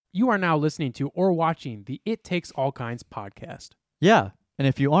You are now listening to or watching the It Takes All Kinds podcast. Yeah, and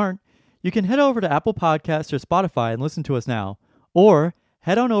if you aren't, you can head over to Apple Podcasts or Spotify and listen to us now, or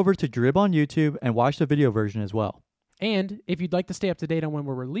head on over to Drib on YouTube and watch the video version as well. And if you'd like to stay up to date on when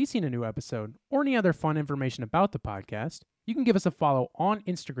we're releasing a new episode or any other fun information about the podcast, you can give us a follow on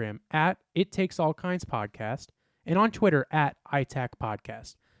Instagram at It Takes All Kinds Podcast and on Twitter at ITAC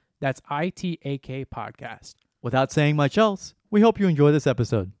Podcast. That's ITAK Podcast. Without saying much else, we hope you enjoy this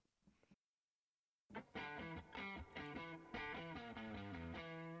episode.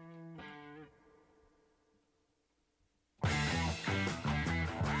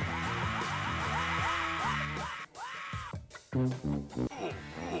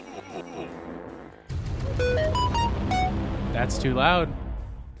 That's too loud.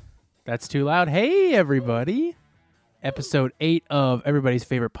 That's too loud. Hey, everybody. Episode 8 of everybody's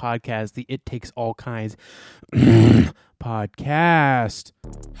favorite podcast, the It Takes All Kinds podcast.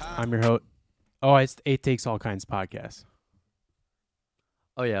 I'm your host. Oh, it's It Takes All Kinds podcast.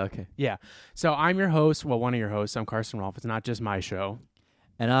 Oh, yeah, okay. Yeah. So I'm your host. Well, one of your hosts. I'm Carson Rolfe. It's not just my show.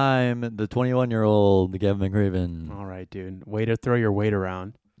 And I'm the 21-year-old Gavin McRaven. All right, dude. Way to throw your weight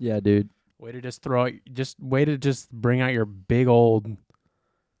around. Yeah, dude. Way to just throw it. Way to just bring out your big old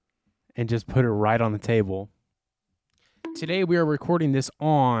and just put it right on the table. Today we are recording this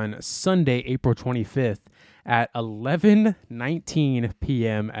on Sunday, April 25th at 11:19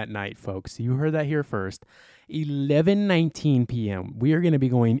 p.m. at night, folks. You heard that here first. 11:19 p.m. We are going to be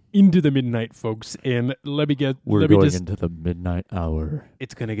going into the midnight, folks. And We're going into the midnight hour.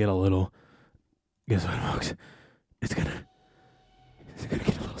 It's going to get a little. Guess what, folks? It's gonna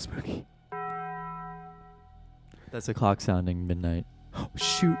get a little spooky. That's the clock sounding midnight. Oh,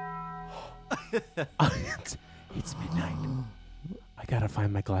 shoot. It's midnight. I gotta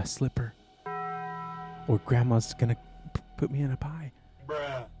find my glass slipper. Or Grandma's gonna put me in a pie.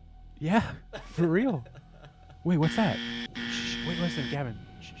 Bruh. Yeah, for real. Wait, what's that? Shh, wait, listen, Gavin.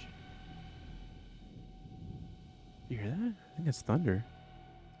 Shh. You hear that? I think it's thunder.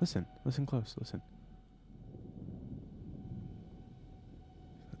 Listen close, listen.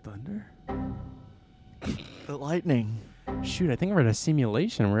 Is it thunder? The lightning. Shoot, I think we're in a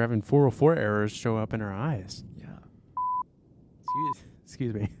simulation. We're having 404 errors show up in our eyes. Yeah.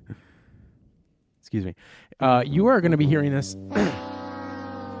 Excuse me. Excuse me. You are going to be hearing this.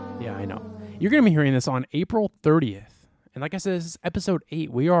 Yeah, I know. You're going to be hearing this on April 30th. And like I said, this is episode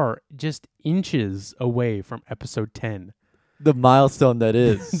 8. We are just inches away from episode 10. The milestone that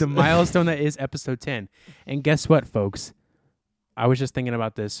is. The milestone that is episode 10. And guess what, folks? I was just thinking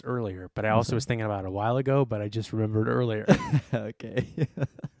about this earlier, but I also was thinking about it a while ago, but I just remembered earlier. Okay.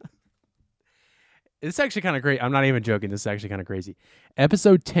 It's actually kind of great. I'm not even joking. This is actually kind of crazy.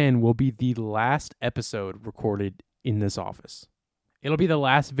 Episode 10 will be the last episode recorded in this office. It'll be the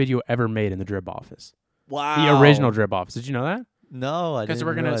last video ever made in the Drib office. Wow. The original Drib office. Did you know that? No, I didn't. Because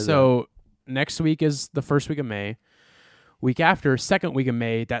we're going to, realize so next week is the first week of May. Week after, second week of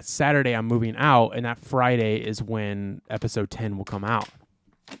May, that Saturday I'm moving out, and that Friday is when episode 10 will come out.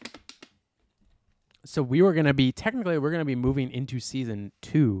 So we're going to be moving into season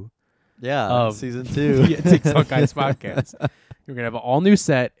 2. Yeah, of season 2. The It Takes All Kinds podcast. We're going to have an all new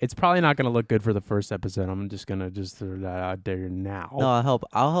set. It's probably not going to look good for the first episode. I'm just going to throw that out there now. No,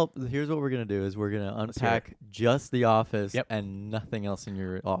 I'll help. Here's what we're going to do is we're going to unpack just the office and nothing else in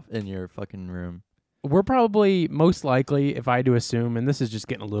your fucking room. We're probably, most likely, if I had to assume, and this is just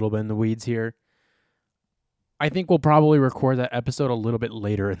getting a little bit in the weeds here, I think we'll probably record that episode a little bit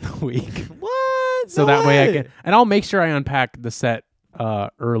later in the week. What? So that way I can, and I'll make sure I unpack the set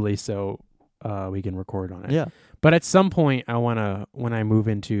early so we can record on it. Yeah. But at some point, I want to, when I move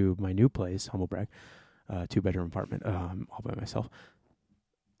into my new place, humble brag, 2-bedroom apartment, all by myself,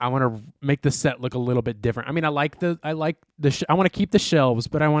 I want to make the set look a little bit different. I mean, I want to keep the shelves,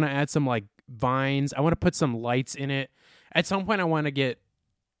 but I want to add some like vines. I want to put some lights in it. At some point, I want to get.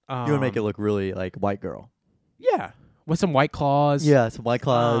 You want to make it look really like White Girl. Yeah, with some White Claws. Yeah, some White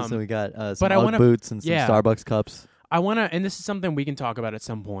Claws, and we got some UGG boots and some Starbucks cups. I want to, and this is something we can talk about at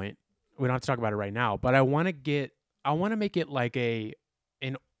some point. We don't have to talk about it right now, but I want to make it like a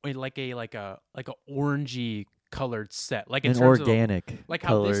orangey colored set, like in an organic, like how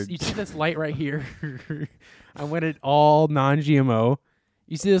colored. you see this light right here. I went it all non-GMO.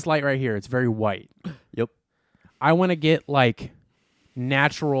 You see this light right here? It's very white. Yep. I want to get like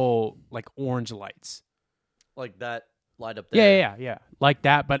natural, like orange lights, like that light up there. Yeah, like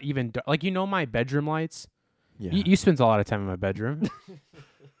that, but even like my bedroom lights. Yeah. You spend a lot of time in my bedroom.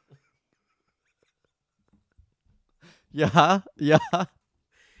 Yeah.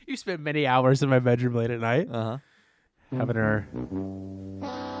 You spend many hours in my bedroom late at night. Uh-huh. having our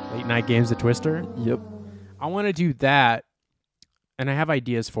late night games of Twister. Yep. I want to do that, and I have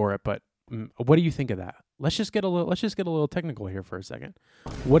ideas for it. But what do you think of that? Let's just get a little technical here for a second.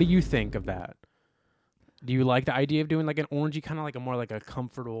 What do you think of that? Do you like the idea of doing like an orangey, kind of like a more like a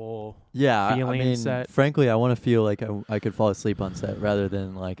comfortable feeling I mean, set? frankly, I want to feel like I could fall asleep on set rather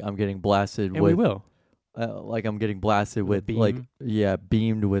than like I'm getting blasted And with. we will. Like I'm getting blasted with beam? like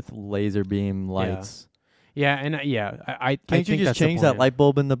beamed with laser beam lights. Yeah, and I Can't you think just that's the change that point. light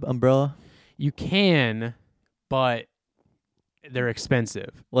bulb in the umbrella? You can, but they're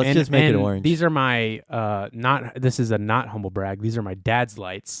expensive. Let's just make it and orange. These are my this is a not humble brag. These are my dad's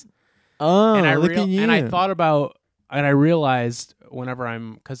lights. Oh, and look at you. And I thought about, and I realized whenever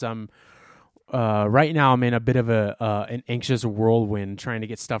because I'm right now I'm in a bit of an anxious whirlwind trying to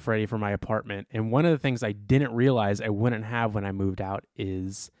get stuff ready for my apartment. And one of the things I didn't realize I wouldn't have when I moved out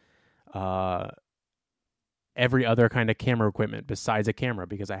is every other kind of camera equipment besides a camera,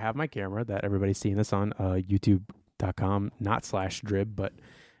 because I have my camera that everybody's seeing this on youtube.com, not /drib, but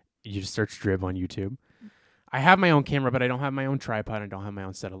you just search Drib on YouTube. I have my own camera, but I don't have my own tripod. I don't have my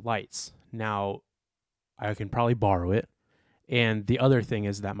own set of lights. Now, I can probably borrow it. And the other thing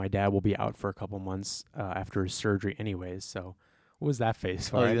is that my dad will be out for a couple months after his surgery anyways. So what was that face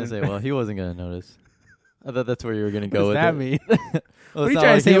for? I was going to say, well, he wasn't going to notice. I thought that's where you were going to go with with that it. mean? Well, What are you it's not trying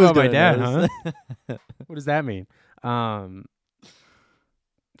to like say he was about my gonna dad, notice. What does that mean?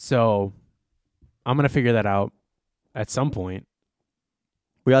 So I'm going to figure that out at some point.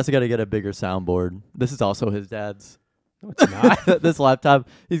 We also got to get a bigger soundboard. This is also his dad's. No, it's not. This laptop,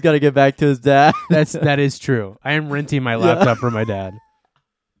 he's got to get back to his dad. That is true. I am renting my laptop from my dad.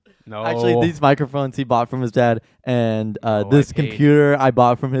 No. Actually, these microphones he bought from his dad, and this I paid. computer I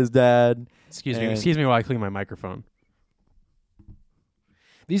bought from his dad. Excuse me while I clean my microphone.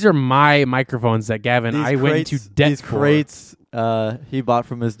 These are my microphones that Gavin These I went into crates- debt These for. crates he bought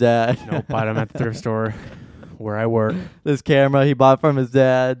from his dad. No, bought them at the thrift store where I work. This camera he bought from his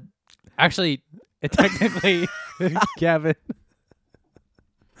dad. Actually, technically, Gavin,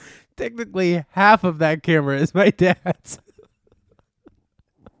 technically half of that camera is my dad's.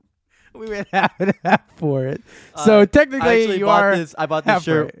 We went half and half for it. So I technically, actually you bought are. this. I bought this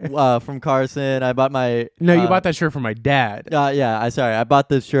shirt from Carson. I bought my. No, you bought that shirt from my dad. Yeah, I bought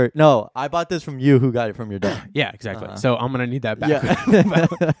this shirt. No, I bought this from you, who got it from your dad. Yeah, exactly. Uh-huh. So I'm gonna need that back.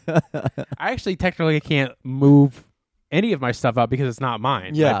 Yeah. I actually technically can't move any of my stuff out because it's not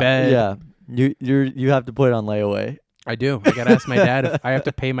mine. Yeah, My bed. yeah. You have to put it on layaway. I do. I gotta ask my dad if I have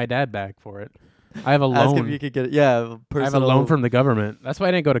to pay my dad back for it. I have a Ask if loan. you could get it. Yeah, I have a loan from the government. That's why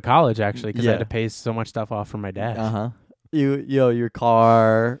I didn't go to college actually, because I Yeah. had to pay so much stuff off from my dad. Your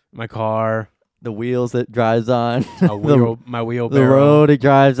car, My car, the wheels it drives on, my the wheelbarrow. road it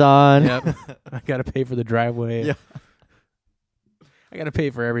drives on. Yep. I gotta pay for the driveway. Yeah. I gotta pay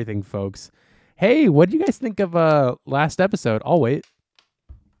for everything, folks. Hey, what do you guys think of last episode? I'll wait.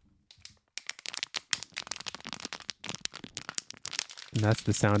 And that's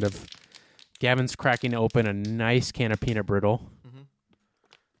the sound of Gavin's cracking open a nice can of peanut brittle. Mhm.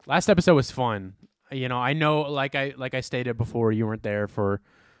 Last episode was fun. You know, I know, like I stated before, you weren't there for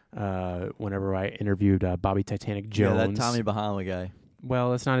whenever I interviewed Bobby Titanic Jones. Yeah, that Tommy Bahama guy.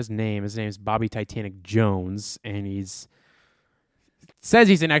 Well, that's not his name. His name is Bobby Titanic Jones, and says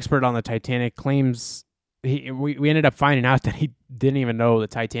he's an expert on the Titanic. Claims we ended up finding out that he didn't even know the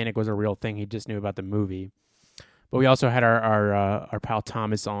Titanic was a real thing. He just knew about the movie. But we also had our pal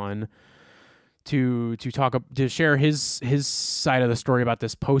Thomas on to share his side of the story about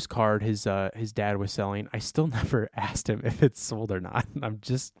this postcard his dad was selling. I still never asked him if it's sold or not. I'm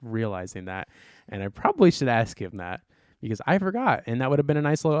just realizing that, and I probably should ask him that because I forgot, and that would have been a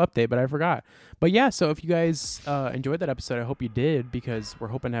nice little update, but I forgot. But yeah, so if you guys enjoyed that episode, I hope you did, because we're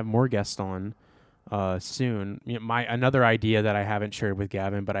hoping to have more guests on soon. You know, another idea that I haven't shared with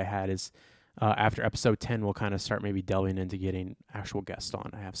Gavin, but I had is. After episode 10, we'll kind of start maybe delving into getting actual guests on.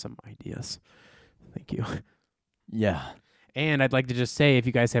 I have some ideas. Thank you. Yeah. And I'd like to just say, if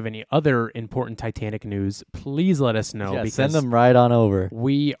you guys have any other important Titanic news, please let us know. Yeah, because send them right on over.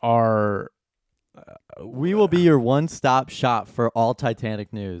 we are... We will be your one-stop shop for all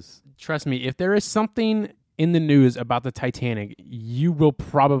Titanic news. Trust me, if there is something in the news about the Titanic, you will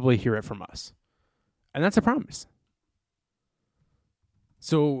probably hear it from us. And that's a promise.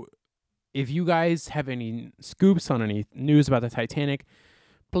 So... if you guys have any scoops on any news about the Titanic,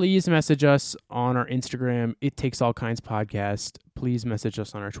 please message us on our Instagram, It Takes All Kinds Podcast. Please message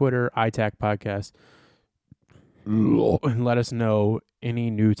us on our Twitter, ITAC Podcast, and let us know any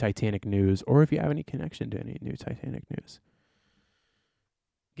new Titanic news, or if you have any connection to any new Titanic news.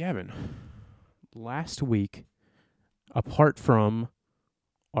 Gavin, last week apart from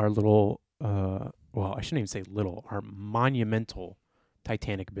our little, well, I shouldn't even say little, our monumental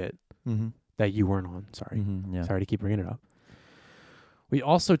Titanic bit that you weren't on. Sorry. Yeah. Sorry to keep bringing it up. We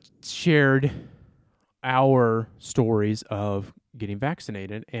also shared our stories of getting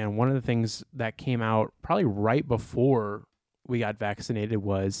vaccinated. And one of the things that came out probably right before we got vaccinated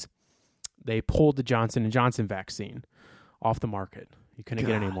was they pulled the Johnson & Johnson vaccine off the market. You couldn't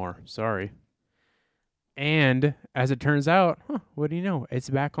get any more. Sorry. And as it turns out, what do you know? It's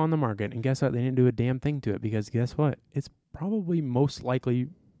back on the market. And guess what? They didn't do a damn thing to it because guess what? It's probably most likely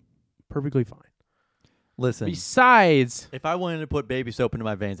perfectly fine. Listen, Besides, if I wanted to put baby soap into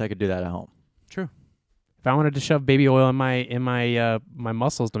my veins, I could do that at home. true. If I wanted to shove baby oil in my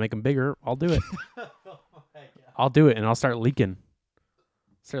muscles to make them bigger, I'll do it. I'll do it, and I'll start leaking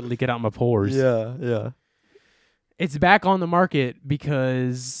out my pores. Yeah. It's back on the market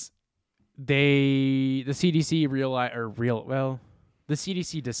because the CDC the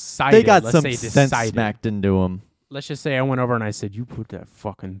CDC decided. They got let's some say sense decided. smacked into them. Let's just say I went over and I said, "You put that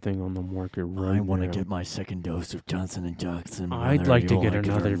fucking thing on the market right I want to now. get my second dose of Johnson & Johnson. I'd like to get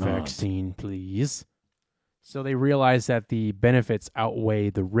another vaccine, please." So they realized that the benefits outweigh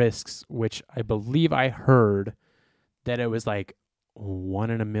the risks, which I believe I heard that it was like 1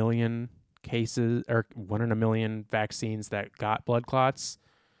 in a million cases or 1 in a million vaccines that got blood clots.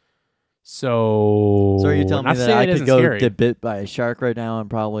 So are you telling me not that saying I it could isn't go scary. get bit by a shark right now and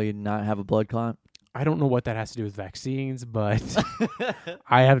probably not have a blood clot? I don't know what that has to do with vaccines, but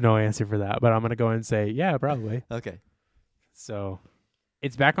I have no answer for that. But I'm going to go and say, yeah, probably. Okay. So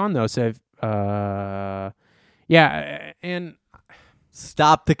it's back on, though. So, yeah, and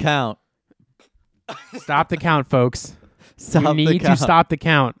Stop the count. stop the count, folks. Stop you the need count. to stop the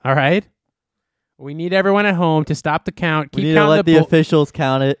count, all right? We need everyone at home to stop the count. We Keep need to counting let the officials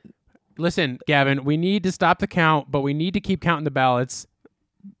count it. Listen, Gavin, we need to stop the count, but we need to keep counting the ballots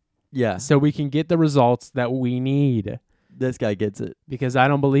Yeah. so we can get the results that we need. This guy gets it. Because I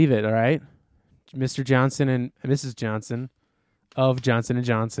don't believe it, all right? Mr. Johnson and Mrs. Johnson of Johnson &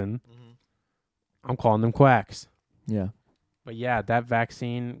 Johnson, I'm calling them quacks. Yeah. But yeah, that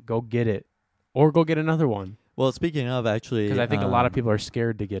vaccine, go get it. Or go get another one. Well, speaking of, actually... Because I think a lot of people are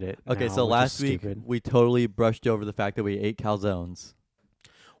scared to get it. Okay, now, so which last is week, stupid. we totally brushed over the fact that we ate calzones.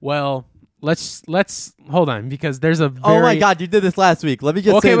 Well, let's hold on, because there's a very... Oh my God, you did this last week. Let me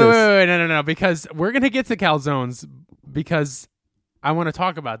just okay, say this. wait, no, because we're going to get to calzones because I want to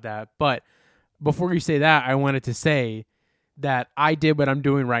talk about that. But before you say that, I wanted to say that I did what I'm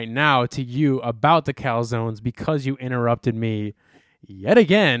doing right now to you about the calzones because you interrupted me yet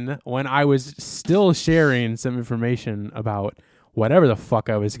again when I was still sharing some information about whatever the fuck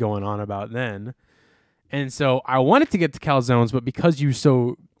I was going on about then. And so I wanted to get to calzones, but because you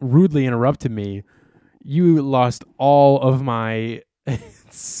so rudely interrupted me, you lost all of my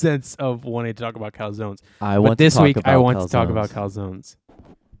sense of wanting to talk about calzones. But this week, I want to talk about calzones.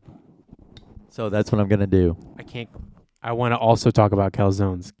 So that's what I'm going to do. I want to also talk about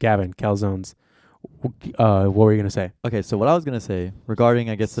calzones. Gavin, calzones. What were you going to say? Okay, so what I was going to say regarding,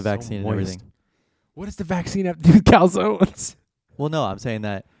 I guess, the So vaccine and moist. everything. What does the vaccine have to do with calzones? Well, no, I'm saying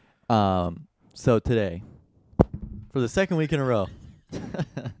that. So today, for the second week in a row,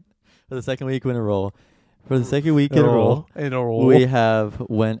 we have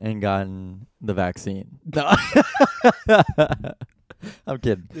went and gotten the vaccine. No. I'm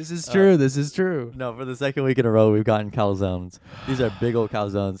kidding. This is true. This is true. No, for the second week in a row, we've gotten calzones. These are big old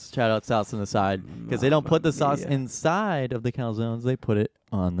calzones. Shout out sauce on the side. Because they don't put the sauce inside of the calzones. They put it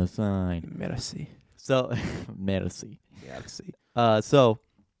on the side. Merci. So, merci. Merci. So,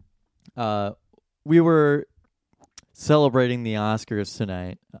 we were celebrating the Oscars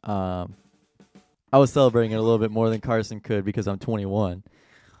tonight. I was celebrating it a little bit more than Carson could because I'm 21.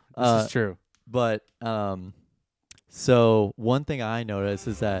 This is true. But so one thing I noticed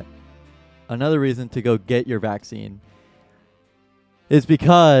is that another reason to go get your vaccine is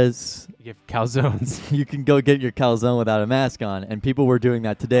because You give calzones. you can go get your calzone without a mask on, and people were doing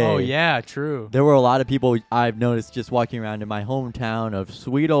that today. Oh, yeah, true. There were a lot of people I've noticed just walking around in my hometown of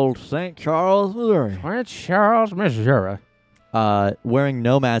sweet old St. Charles, Missouri, Charles, Missouri. wearing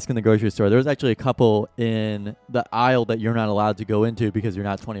no mask in the grocery store. There was actually a couple in the aisle that you're not allowed to go into because you're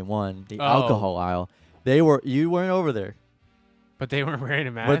not 21, the alcohol aisle. You weren't over there. But they weren't wearing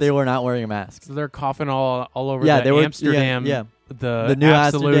a mask? But they were not wearing a mask. So they're coughing all over they were, Amsterdam. Yeah. The new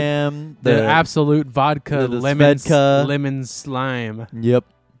absolute, Amsterdam. The absolute vodka the lemon Svedka. lemon slime. Yep.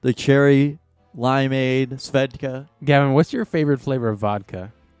 The cherry limeade Svedka. Gavin, what's your favorite flavor of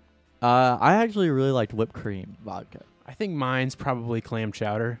vodka? I actually really liked whipped cream vodka. I think mine's probably clam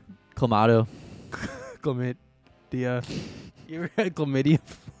chowder. Clamato. Clement. The you ever had chlamydia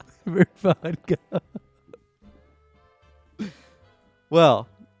flavored vodka? Well,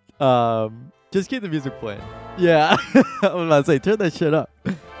 just keep the music playing. Yeah. I was about to say, turn that shit up.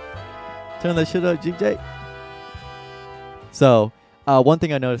 Turn that shit up, GJ. So, one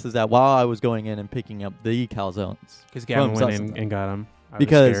thing I noticed is that while I was going in and picking up the calzones, Because Gavin From went Sussex. in and got him. I was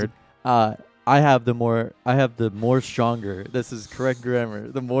because scared. I have the more stronger, this is correct grammar,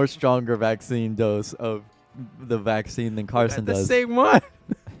 the more stronger vaccine dose of the vaccine than Carson the does. same one.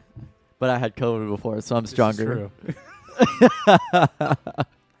 But I had COVID before, so I'm This is stronger. true.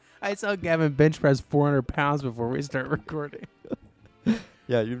 I saw Gavin bench press 400 pounds before we start recording.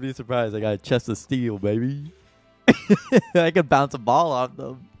 Yeah, you'd be surprised. I got a chest of steel, baby. I could bounce a ball off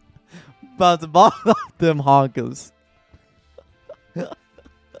them. Bounce a ball off them honkers.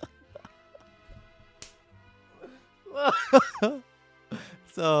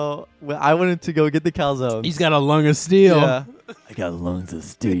 So I wanted to go get the calzones. He's got a lung of steel. Yeah. I got lungs of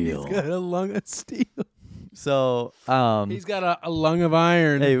steel. He's got a lung of steel. So He's got a lung of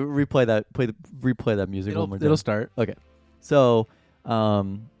iron. hey, replay that music one more time. It'll start. Okay. So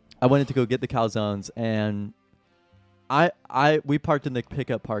I wanted to go get the calzones, and we parked in the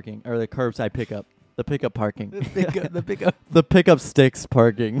pickup parking, or the curbside pickup. The pickup parking. The pickup. The pickup sticks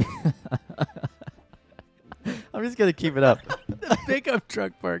parking. I'm just gonna keep it up. The pickup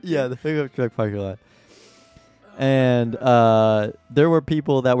truck park. Yeah, the pickup truck parking lot. And there were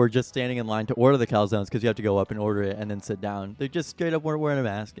people that were just standing in line to order the calzones because you have to go up and order it and then sit down. They just straight up weren't wearing a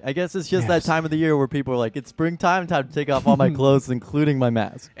mask. I guess it's just that Yes. time of the year where people are like, it's springtime, time to take off all my clothes, including my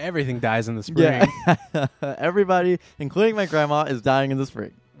mask. Everything dies in the spring. Yeah. Everybody, including my grandma, is dying in the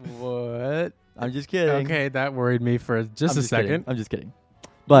spring. What? I'm just kidding. Okay, that worried me for just a second. Kidding. I'm just kidding.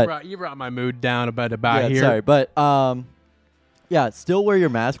 But You brought my mood down about yeah, here. sorry, but yeah, still wear your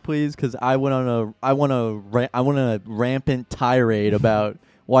mask, please, because I went on a rampant tirade about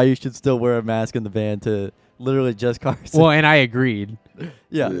why you should still wear a mask in the van to literally just Carson. Well, and I agreed.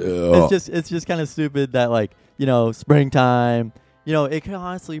 yeah, it's just kind of stupid that, like, you know, springtime, you know, it can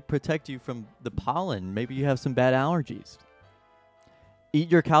honestly protect you from the pollen. Maybe you have some bad allergies.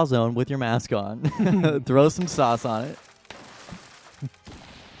 Eat your calzone with your mask on. Throw some sauce on it.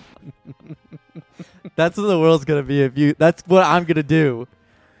 That's what the world's gonna be if you. That's what I'm gonna do.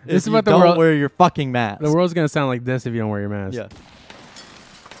 This if is you what the don't world- wear your fucking mask. The world's gonna sound like this if you don't wear your mask. Yeah.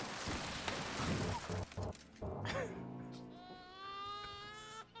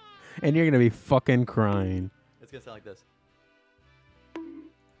 And you're gonna be fucking crying. It's gonna sound like this.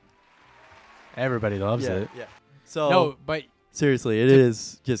 Everybody loves yeah, it. yeah. So No, but seriously, it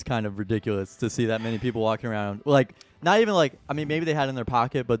is just kind of ridiculous to see that many people walking around. Like, not even like, I mean, maybe they had it in their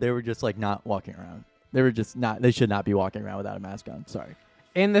pocket, but they were just like not walking around. They were just not. They should not be walking around without a mask on. Sorry.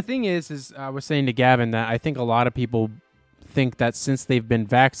 and the thing is I was saying to Gavin that I think a lot of people think that since they've been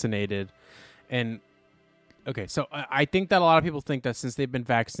vaccinated, and okay, so I think that a lot of people think that since they've been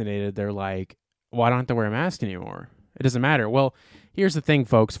vaccinated, they're like, well, I don't have to wear a mask anymore. It doesn't matter. Well, here's the thing,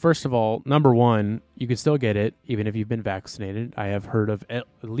 folks. First of all, number one, you can still get it even if you've been vaccinated. I have heard of at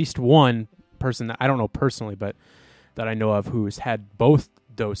least one person that I don't know personally, but that I know of who's had both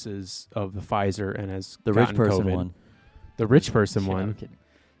doses of the Pfizer and has The rich gotten person COVID. one. The rich person Yeah, one. I'm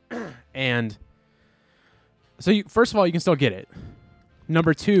kidding. And so, first of all, you can still get it.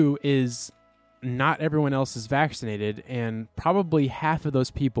 Number two is not everyone else is vaccinated, and probably half of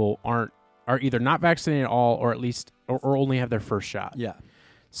those people are either not vaccinated at all, or at least or only have their first shot. Yeah.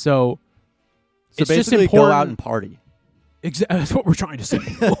 So So it's just basically, go important- out and party. That's what we're trying to say.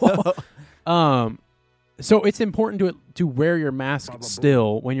 So it's important to wear your mask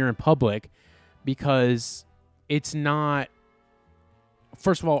still when you're in public, because it's not.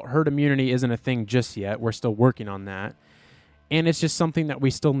 First of all, herd immunity isn't a thing just yet. We're still working on that, and it's just something that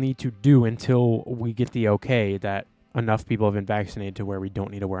we still need to do until we get the okay that enough people have been vaccinated to where we don't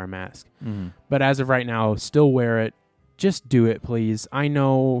need to wear a mask. But as of right now, still wear it. Just do it, please. I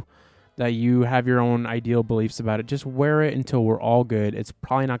know that you have your own ideal beliefs about it. Just wear it until we're all good. It's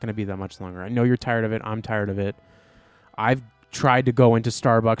probably not going to be that much longer. I know you're tired of it. I'm tired of it. I've tried to go into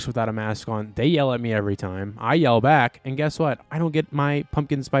Starbucks without a mask on. They yell at me every time. I yell back, and guess what? I don't get my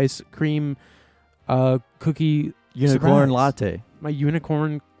pumpkin spice cream cookie Unicorn surprise. latte. My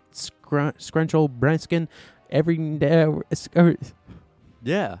unicorn scrunchel briskin every day.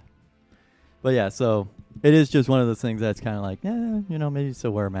 Yeah. But yeah, so it is just one of those things that's kind of like, you know, maybe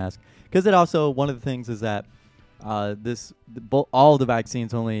still wear a mask. Because it also, one of the things is that all the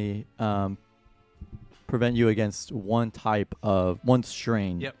vaccines only prevent you against one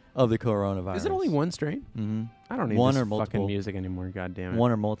strain Yep. of the coronavirus. Is it only one strain? Mm-hmm. I don't need One this or multiple. fucking music anymore. God damn it.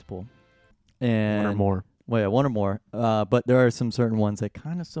 One or multiple. And One or more. Well, yeah, one or more. But there are some certain ones that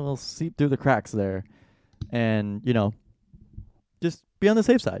kind of still seep through the cracks there, and just be on the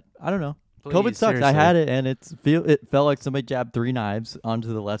safe side. I don't know. Please, COVID sucks. seriously. I had it, and it felt like somebody jabbed 3 knives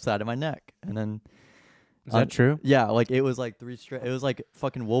onto the left side of my neck, and then. Is that true? Yeah, like it was like 3 straight. It was like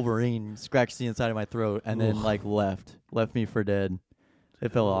fucking Wolverine scratched the inside of my throat and then like left me for dead.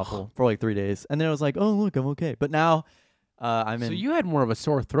 It felt awful for like 3 days, and then it was like, oh look, I'm okay. But now, I'm in. So you had more of a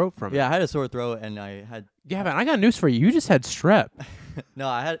sore throat from it. Yeah, I had a sore throat, and I had. Yeah, man, I got news for you. You just had strep. No,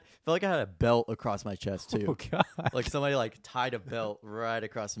 felt like I had a belt across my chest too. Oh God! Like somebody like tied a belt right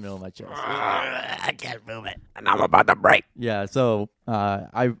across the middle of my chest. I can't move it, and I'm about to break. Yeah, so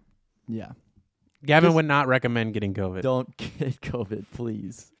Gavin Just would not recommend getting COVID. don't get COVID,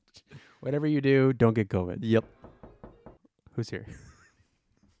 please. Whatever you do, don't get COVID. Yep. Who's here?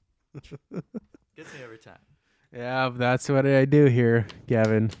 Gets me every time. Yeah, that's what I do here,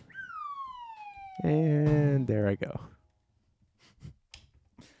 Gavin. And there I go.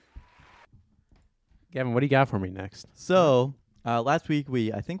 Gavin, what do you got for me next? So, last week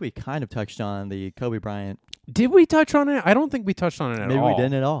I think we kind of touched on the Kobe Bryant. Did we touch on it? I don't think we touched on it at all. Maybe we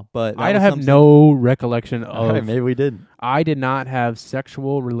didn't at all, but I have no recollection of. All right, maybe we didn't. I did not have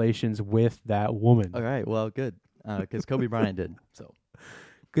sexual relations with that woman. All right, well, good, because Kobe Bryant did. So,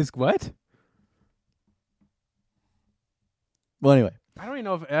 Because what? well, anyway, I don't even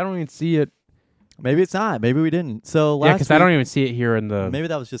know if I don't even see it. maybe it's not. Maybe we didn't. So last Yeah, because I don't even see it here in the. Maybe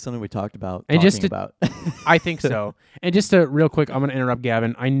that was just something we talked about. And just talking to- about. I think so. And just to real quick, I'm going to interrupt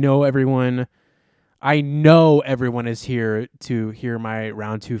Gavin. I know everyone is here to hear my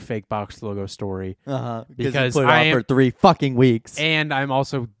round 2 fake box logo story. Because you put it out for 3 fucking weeks. And I'm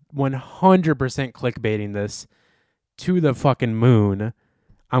also 100% clickbaiting this to the fucking moon.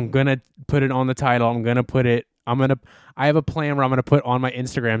 I'm going to put it on the title. I have a plan where I'm going to put on my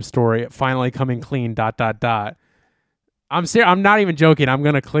Instagram story, finally coming clean, ... I'm serious. I'm not even joking. I'm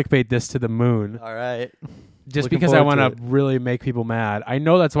going to clickbait this to the moon. All right. Just Looking because I forward want to to really make people mad. I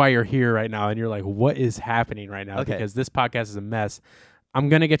know that's why you're here right now, and you're like, what is happening right now? Okay. Because this podcast is a mess. I'm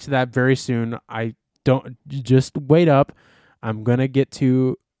going to get to that very soon. Just wait up. I'm going to get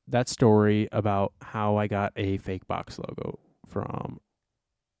to that story about how I got a fake box logo from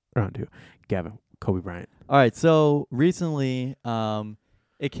round 2. Gavin, Kobe Bryant. All right. So recently,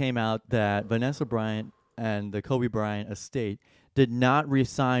 it came out that Vanessa Bryant and the Kobe Bryant estate did not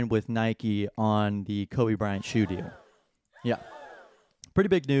re-sign with Nike on the Kobe Bryant shoe deal. Yeah. Pretty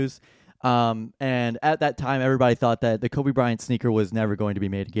big news. And at that time, everybody thought that the Kobe Bryant sneaker was never going to be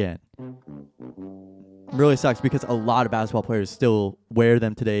made again. Really sucks because a lot of basketball players still wear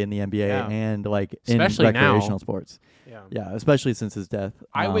them today in the NBA and like especially in recreational now. Sports. Yeah. Yeah, especially since his death.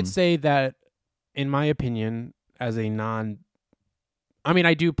 I would say that, in my opinion, as a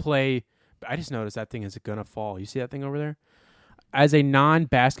I do play. I just noticed that thing is gonna fall. You see that thing over there? As a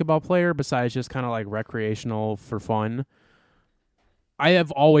non-basketball player, besides just kind of like recreational for fun, I have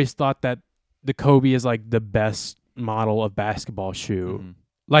always thought that the Kobe is like the best model of basketball shoe. Mm-hmm.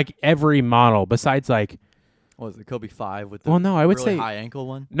 Like every model, besides like. What was it, Kobe 5 with the I would really say high ankle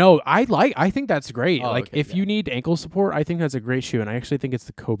one? No, I think that's great. Oh, okay, if you need ankle support, I think that's a great shoe, and I actually think it's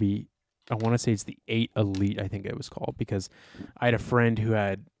the Kobe. I want to say it's the 8 Elite. I think it was called, because I had a friend who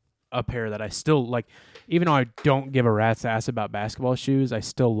had a pair that I still like. Even though I don't give a rat's ass about basketball shoes, I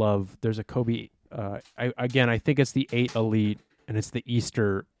still love. There's a Kobe. I think it's the 8 Elite, and it's the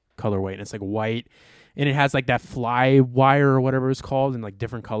Easter colorway, and it's like white. And it has like that fly wire or whatever it's called in like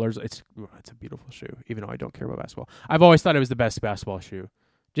different colors. It's a beautiful shoe, even though I don't care about basketball. I've always thought it was the best basketball shoe,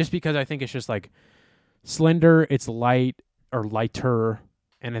 just because I think it's just like slender, it's light or lighter,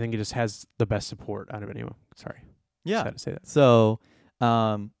 and I think it just has the best support out of anyone. Sorry. Yeah. Just had to say that. So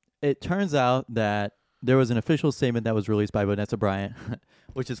it turns out that there was an official statement that was released by Vanessa Bryant,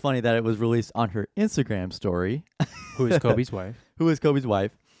 which is funny that it was released on her Instagram story. Who is Kobe's wife? Who is Kobe's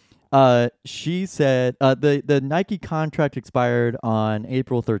wife? She said the Nike contract expired on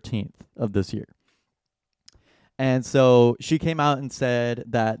April 13th of this year. And so she came out and said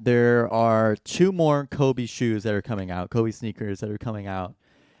that there are 2 more Kobe shoes that are coming out, Kobe sneakers that are coming out.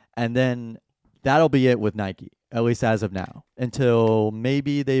 And then that'll be it with Nike, at least as of now, until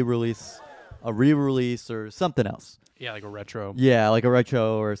maybe they release a re-release or something else. Yeah, like a retro. Yeah, like a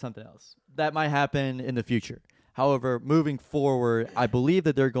retro or something else. That might happen in the future. However, moving forward, I believe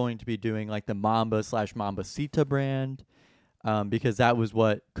that they're going to be doing like the Mamba/Mambacita brand, because that was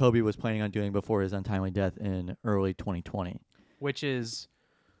what Kobe was planning on doing before his untimely death in early 2020. Which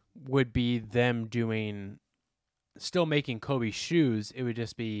would be them still making Kobe shoes. It would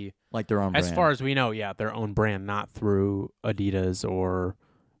just be like their own brand. As far as we know, their own brand, not through Adidas or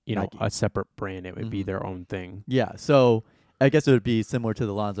Nike. a separate brand. It would be Mhm. their own thing. Yeah, so I guess it would be similar to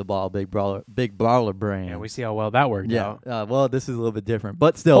the Lonzo Ball Big Baller brand. Yeah, we see how well that worked out. Well, this is a little bit different,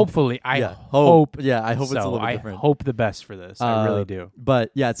 but still. Hopefully, I yeah, hope. Yeah, I hope so. it's a little bit I different. hope the best for this. I really do.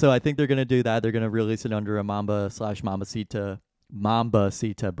 But yeah, so I think they're gonna do that. They're gonna release it under a Mambacita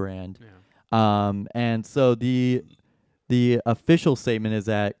brand. Yeah. And so the official statement is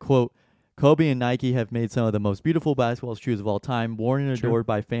that, quote, Kobe and Nike have made some of the most beautiful basketball shoes of all time, worn and Sure. adored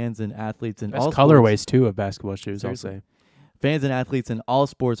by fans and athletes in Best all colorways sports. too of basketball shoes. Seriously. I'll say. Fans and athletes in all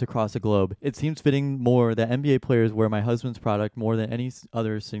sports across the globe. It seems fitting more that NBA players wear my husband's product more than any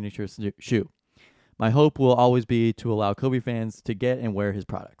other signature shoe. My hope will always be to allow Kobe fans to get and wear his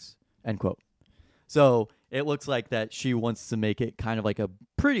products. End quote. So it looks like that she wants to make it kind of like a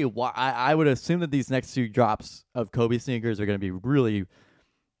pretty I would assume that these next 2 drops of Kobe sneakers are going to be really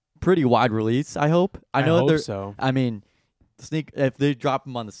pretty wide release, I hope. I know hope they're so. I mean, if they drop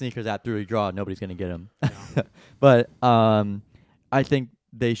them on the sneakers app through a draw, nobody's going to get them. No. But I think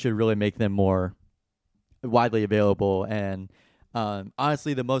they should really make them more widely available. And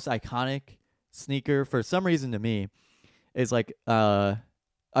honestly, the most iconic sneaker for some reason to me is like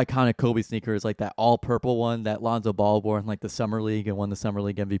iconic Kobe sneaker is like that all purple one that Lonzo Ball wore in like the Summer League and won the Summer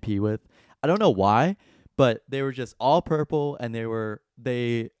League MVP with. I don't know why, but they were just all purple and they were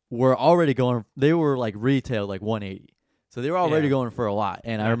already going. They were like retailed like 180, so they were already going for a lot.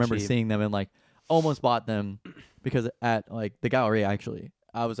 And I remember cheap. seeing them and like almost bought them because at like the gallery actually,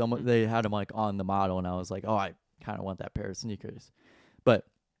 I was almost they had them like on the model and I was like, oh, I kind of want that pair of sneakers, but.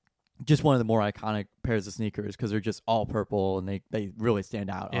 Just one of the more iconic pairs of sneakers because they're just all purple and they really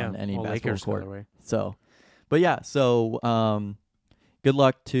stand out on any basketball Lakers court. colorway. So, but yeah, so good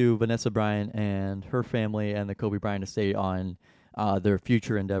luck to Vanessa Bryant and her family and the Kobe Bryant estate on their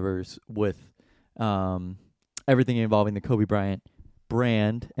future endeavors with everything involving the Kobe Bryant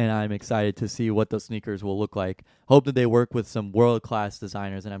brand. And I'm excited to see what those sneakers will look like. Hope that they work with some world-class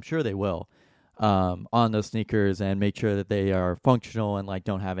designers, and I'm sure they will. On those sneakers and make sure that they are functional and like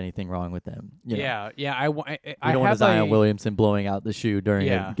don't have anything wrong with them. You know? I don't want Zion Williamson blowing out the shoe during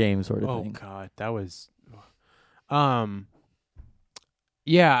a game sort of thing. Oh God, that was.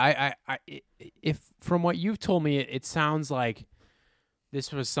 Yeah, if from what you've told me, it sounds like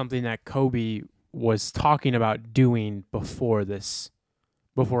this was something that Kobe was talking about doing before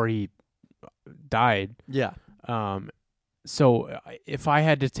he died. Yeah. So if I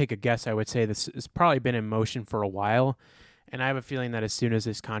had to take a guess, I would say this has probably been in motion for a while, and I have a feeling that as soon as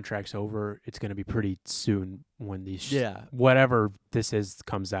this contract's over, it's going to be pretty soon when these whatever this is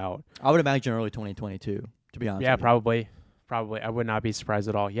comes out. I would imagine early 2022, to be honest. Yeah, probably. I would not be surprised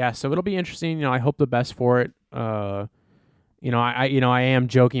at all. Yeah, so it'll be interesting. I hope the best for it. I am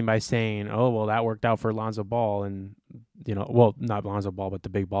joking by saying, oh well, that worked out for Lonzo Ball, and not Lonzo Ball, but the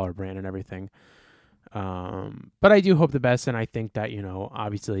Big Baller brand and everything. But I do hope the best, and I think that,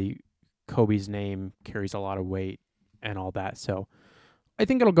 obviously Kobe's name carries a lot of weight and all that. So I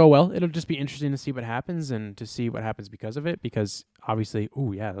think it'll go well. It'll just be interesting to see what happens and to see what happens because of it, because obviously,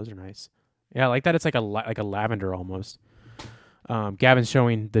 those are nice. Yeah, like that. It's like a lavender almost. Gavin's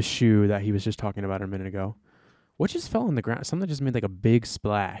showing the shoe that he was just talking about a minute ago. What just fell on the ground? Something just made like a big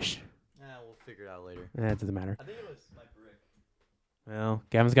splash. We'll figure it out later. It doesn't matter. I think it was my brick. Well,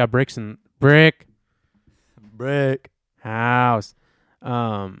 Gavin's got bricks and brick. House.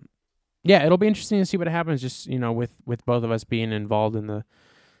 It'll be interesting to see what happens, just with both of us being involved in the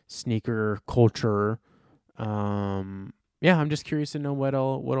sneaker culture. I'm just curious to know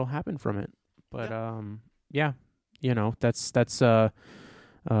what'll happen from it. But that's our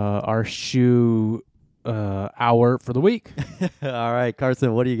shoe hour for the week. All right,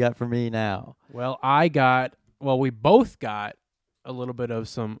 Carson, what do you got for me now? Well, we both got a little bit of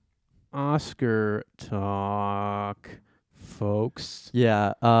some Oscar talk, folks.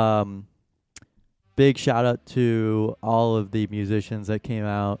 Yeah. Big shout out to all of the musicians that came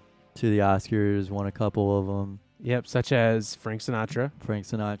out to the Oscars. Won a couple of them. Yep, such as Frank Sinatra. Frank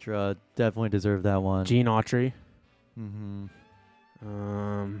Sinatra definitely deserved that one. Gene Autry. Mm-hmm.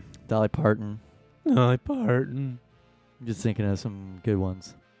 Dolly Parton. I'm just thinking of some good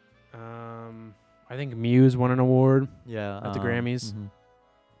ones. I think Muse won an award. Yeah, at the Grammys. Mm-hmm.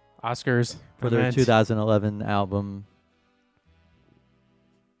 Oscars for their 2011 album.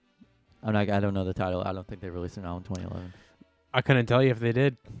 I don't know the title. I don't think they released an album in 2011. I couldn't tell you if they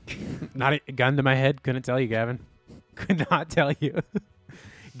did. Not a gun to my head. Couldn't tell you, Gavin. Could not tell you.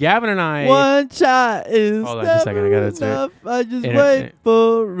 Gavin and I. One shot is hold on just a second. I got it. Enough. I just wait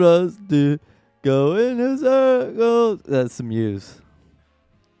for us to go in a circle. That's some Muse.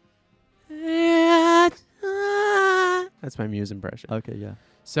 That's my Muse impression. Okay, yeah.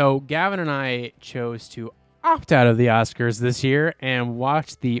 So Gavin and I chose to opt out of the Oscars this year and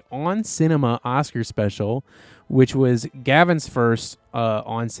watch the On Cinema Oscar special, which was Gavin's first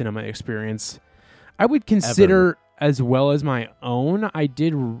on cinema experience. I would consider as well as my own.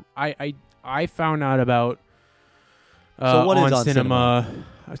 I found out about So what is On On Cinema.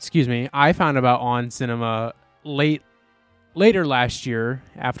 Excuse me. I found about On Cinema later last year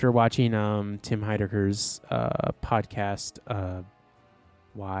after watching Tim Heidecker's podcast.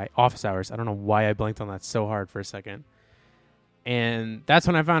 Why Office Hours? I don't know why I blanked on that so hard for a second. And that's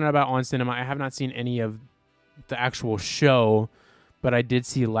when I found out about On Cinema. I have not seen any of the actual show, but I did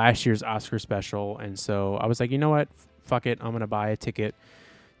see last year's Oscar special, and so I was like, you know what? Fuck it. I'm going to buy a ticket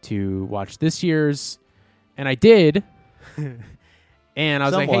to watch this year's, and I did. And I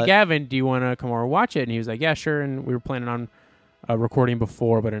was like, hey, Gavin, do you want to come over and watch it? And he was like, yeah, sure. And we were planning on recording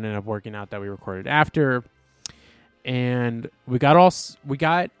before, but it ended up working out that we recorded after. And we got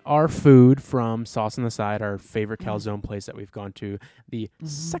our food from Sauce on the Side, our favorite calzone place that we've gone to the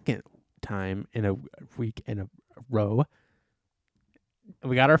second time in a week in a row.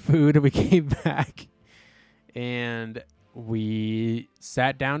 We got our food and we came back and we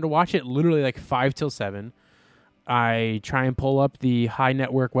sat down to watch it literally like 5 till 7. I try and pull up the High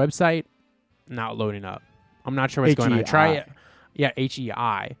Network website, not loading up. I'm not sure what's going on. I try it. Yeah,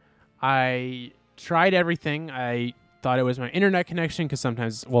 HEI. I tried everything. I thought it was my internet connection because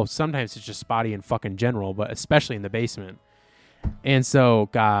sometimes it's just spotty in fucking general, but especially in the basement. And so,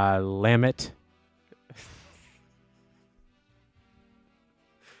 God damn it.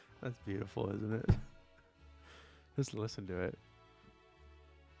 That's beautiful, isn't it? Just listen to it.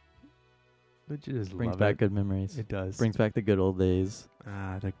 Don't you just Brings love back it? good memories. It does. Brings back the good old days.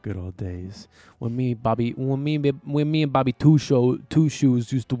 Ah, the good old days. When me and Bobby Two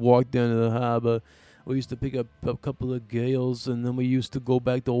Shoes used to walk down to the harbor, we used to pick up a couple of gales, and then we used to go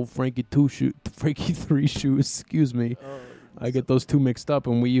back to old Frankie Three Shoes. Excuse me, I get those two mixed up,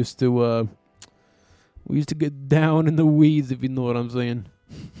 and we used to get down in the weeds, if you know what I'm saying.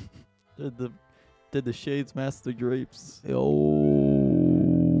 Did the Shades Master Drapes?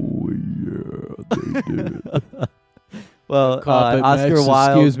 Oh yeah, they did. Well, Oscar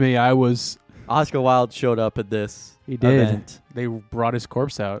Wilde. Excuse me, Oscar Wilde showed up at this. He did. Event. They brought his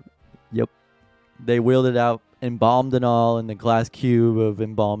corpse out. Yep. They wheeled it out, embalmed and all, in the glass cube of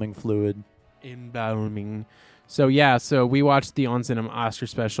embalming fluid. Embalming. So we watched the On Cinema Oscar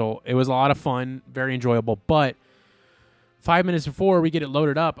special. It was a lot of fun, very enjoyable, but 5 minutes before we get it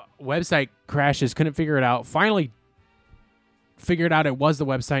loaded up, website crashes, couldn't figure it out. Finally figured out it was the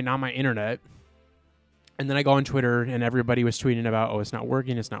website, not my internet. And then I go on Twitter, and everybody was tweeting about, it's not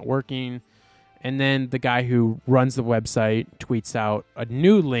working. And then the guy who runs the website tweets out a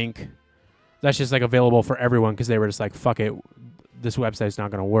new link that's just like available for everyone because they were just like, fuck it, this website's not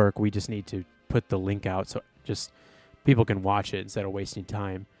going to work. We just need to put the link out so just people can watch it instead of wasting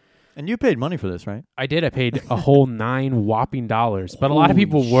time. And you paid money for this, right? I did. I paid a whole $9 whopping. But a lot of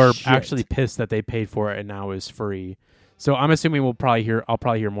people were actually pissed that they paid for it and now it's free. So I'm assuming I'll probably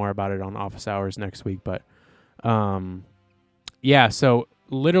hear more about it on Office Hours next week. But so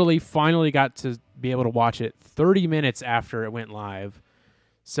literally finally got to be able to watch it 30 minutes after it went live.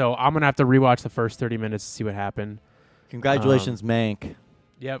 So I'm going to have to rewatch the first 30 minutes to see what happened. Congratulations, Mank.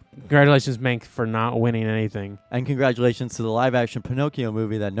 Yep. Congratulations, Mank, for not winning anything. And congratulations to the live-action Pinocchio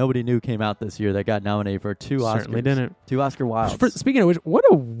movie that nobody knew came out this year that got nominated for 2 Oscars. Certainly didn't. 2 Oscar Wildes. Speaking of which, what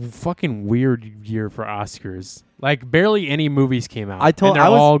a fucking weird year for Oscars. Like, barely any movies came out. They're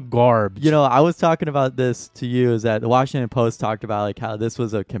all garbage. You know, I was talking about this to you, is that the Washington Post talked about like how this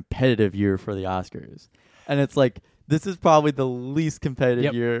was a competitive year for the Oscars. And it's like, this is probably the least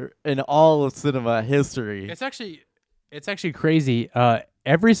competitive year in all of cinema history. It's actually crazy.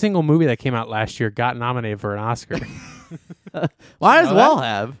 Every single movie that came out last year got nominated for an Oscar. Might as well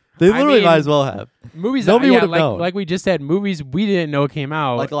have. They literally might as well have. Movies nobody would have known. Like we just said, movies we didn't know came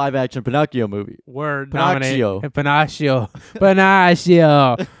out. Like the live action Pinocchio movie. Were nominated. Pinocchio.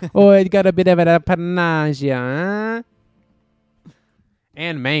 Oh, it got a bit of a Pinocchio, huh?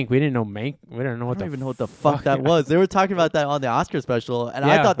 And Mank. We didn't know Mank. We didn't know I don't even know what the fuck that was. They were talking about that on the Oscar special, and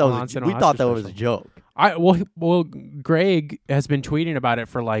yeah, I thought that was a joke. Well, Greg has been tweeting about it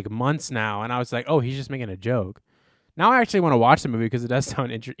for like months now, and I was like, oh, he's just making a joke. Now I actually want to watch the movie because it does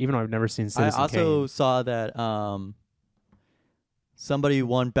sound interesting, even though I've never seen Citizen Kane. I also saw that somebody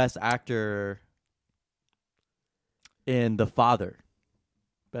won Best Actor in The Father.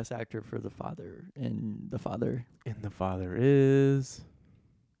 Best Actor for The Father. In The Father. And The Father is...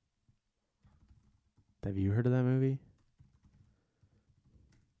 Have you heard of that movie?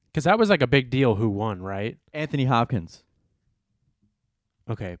 Because that was like a big deal who won, right? Anthony Hopkins.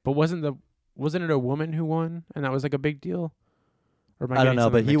 Okay, but wasn't it a woman who won, and that was like a big deal? Or am I don't know,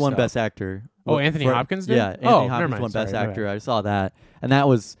 but he won up? Best Actor. Oh, Anthony Hopkins did? Yeah, Anthony never Hopkins mind. won Sorry, Best my bad. Actor. I saw that, and that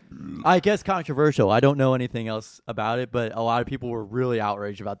was, I guess, controversial. I don't know anything else about it, but a lot of people were really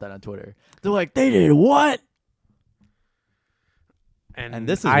outraged about that on Twitter. They're like, they did what? And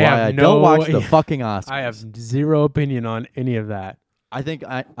this is why I don't watch the fucking Oscars. I have zero opinion on any of that. I think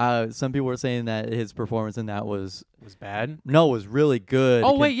some people were saying that his performance in that was bad. No, was really good.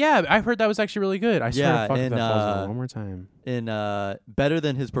 Oh wait, yeah, I heard that was actually really good. I swear Yeah, to fuck if and, that falls on one more time. In better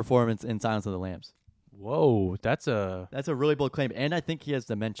than his performance in Silence of the Lambs. Whoa, that's a really bold claim, and I think he has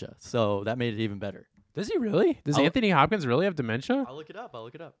dementia, so that made it even better. Does he really? Does Anthony Hopkins really have dementia? I'll look it up.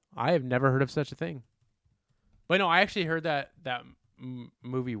 I have never heard of such a thing. But no, I actually heard that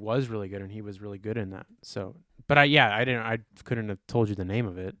movie was really good, and he was really good in that. So, but I couldn't have told you the name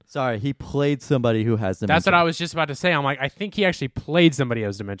of it. Sorry, he played somebody who has dementia. That's what I was just about to say. I'm like, I think he actually played somebody who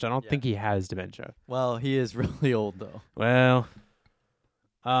has dementia. I don't think he has dementia. Well, he is really old though. Well,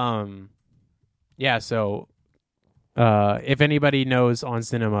 yeah. So, if anybody knows on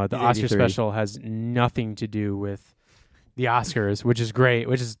cinema, the Oscar special has nothing to do with the Oscars, which is great.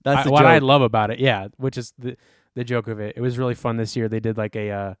 Which is what I love about it. Yeah, which is the joke of it. It was really fun this year. They did like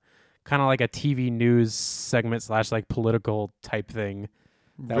a kind of like a TV news segment / like political type thing.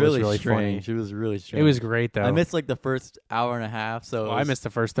 That was really strange. Funny. It was really strange. It was great though. I missed like the first hour and a half. I missed the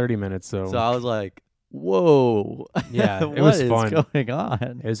first 30 minutes. So I was like, whoa. Yeah, it was fun. What is going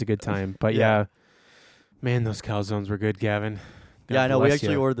on? It was a good time. But yeah, man, those calzones were good, Gavin. I know. We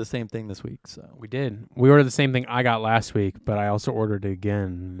actually ordered the same thing this week. So we did. We ordered the same thing I got last week, but I also ordered it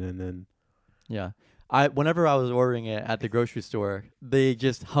again, and then whenever I was ordering it at the grocery store, they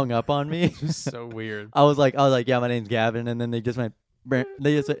just hung up on me. Just so weird. I was like, yeah, my name's Gavin, and then they just went, and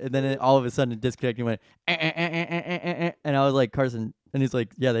then all of a sudden it disconnected and went, and I was like, Carson, and he's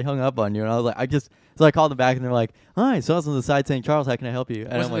like, yeah, they hung up on you, and I was like, so I called them back, and they're like, hi, so I was on the side saying, Charles, how can I help you?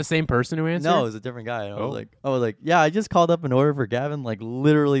 And was it the same person who answered? No, it was a different guy. And I was like, yeah, I just called up an order for Gavin like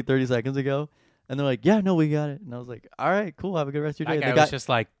literally 30 seconds ago. And they're like, yeah, no, we got it. And I was like, all right, cool. Have a good rest of your day. That guy was just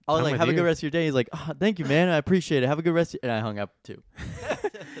like, I was like, have a good rest of your day. He's like, oh, thank you, man. I appreciate it. Have a good rest. And I hung up too.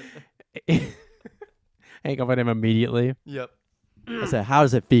 Hang up on him immediately. Yep. I said, how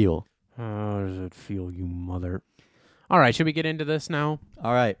does it feel? How does it feel, you mother? All right, should we get into this now?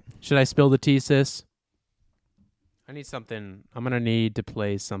 All right. Should I spill the tea, sis? I need something. I'm going to need to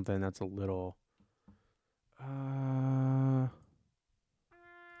play something that's a little...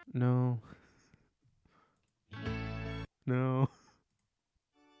 No. No.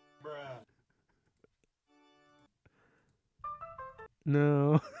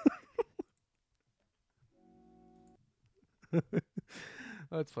 No.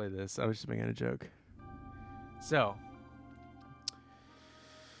 Let's play this. I was just making a joke. So,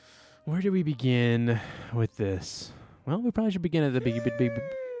 where do we begin with this? Well, we probably should begin at the big.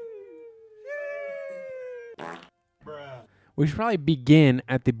 We should probably begin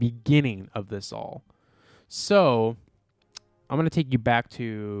at the beginning of this all. So, I'm going to take you back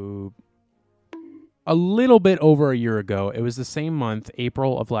to a little bit over a year ago. It was the same month,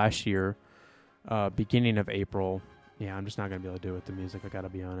 April of last year, beginning of April. Yeah, I'm just not going to be able to do it with the music. I got to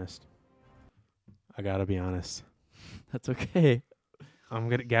be honest. That's okay. Gavin, I'm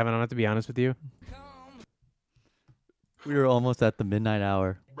going to have to be honest with you. We were almost at the midnight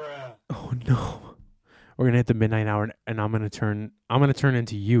hour. Oh, no. We're going to hit the midnight hour, and I'm going to turn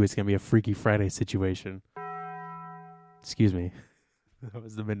into you. It's going to be a Freaky Friday situation. Excuse me. That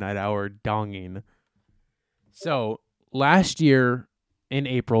was the midnight hour donging. So, last year in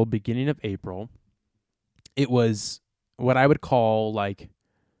April, beginning of April, it was what I would call like...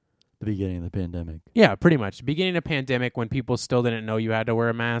 the beginning of the pandemic. Yeah, pretty much. Beginning of pandemic when people still didn't know you had to wear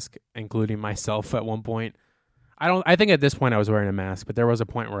a mask, including myself at one point. I think at this point I was wearing a mask, but there was a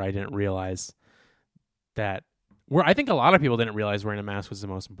point where I didn't realize that... I think a lot of people didn't realize wearing a mask was the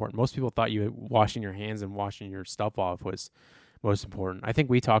most important. Most people thought washing your hands and washing your stuff off was most important. I think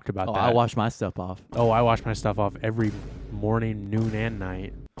we talked about that. I wash my stuff off. Oh, I wash my stuff off every morning, noon, and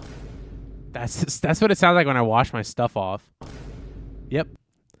night. That's what it sounds like when I wash my stuff off. Yep.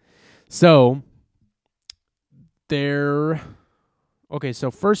 So, okay,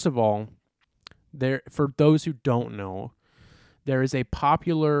 so first of all, for those who don't know, there is a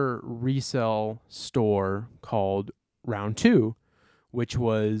popular resale store called Round 2, which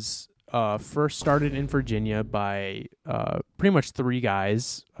was first started in Virginia by pretty much three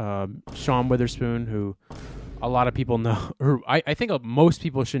guys. Sean Witherspoon, who a lot of people know, or I think most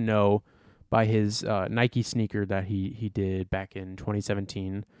people should know by his Nike sneaker that he did back in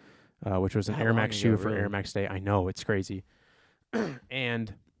 2017, which was an Air Max shoe for Air Max Day. I know, it's crazy.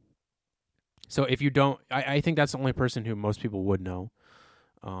 And so if you don't, I think that's the only person who most people would know.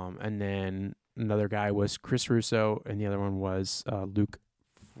 And then another guy was Chris Russo, and the other one was Luke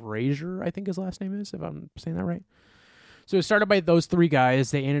Frazier, I think his last name is, if I'm saying that right. So it started by those three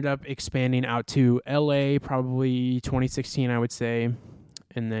guys. They ended up expanding out to LA, probably 2016, I would say,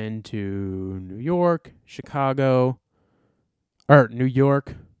 and then to New York,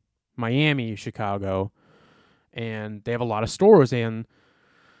 Miami, Chicago, and they have a lot of stores, and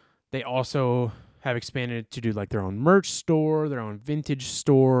they also have expanded to do like their own merch store, their own vintage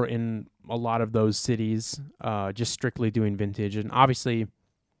store in a lot of those cities, just strictly doing vintage. And obviously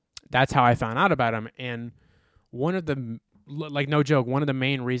that's how I found out about them. And one of the, like, no joke, one of the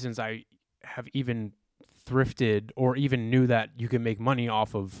main reasons I have even thrifted or even knew that you can make money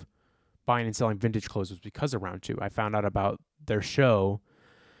off of buying and selling vintage clothes was because of Round 2. I found out about their show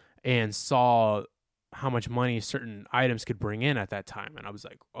and saw how much money certain items could bring in at that time. And I was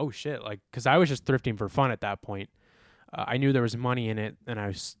like, oh shit. Like, cause I was just thrifting for fun at that point. I knew there was money in it, and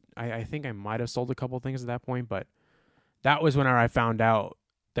I think I might've sold a couple things at that point, but that was when I found out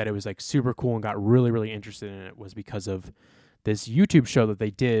that it was like super cool and got really, really interested in it, was because of this YouTube show that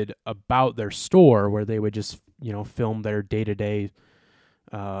they did about their store, where they would just, film their day-to-day,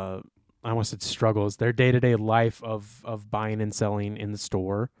 I almost said struggles, their day-to-day life of buying and selling in the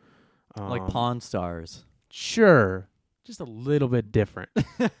store. Like Pawn Stars. Sure. Just a little bit different.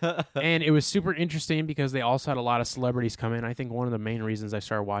 And it was super interesting because they also had a lot of celebrities come in. I think one of the main reasons I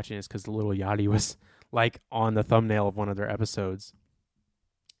started watching is because the Little Yachty was like on the thumbnail of one of their episodes.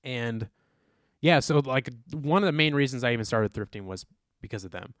 And yeah, so like one of the main reasons I even started thrifting was because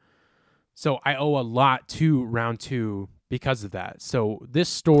of them. So I owe a lot to Round 2 because of that. So this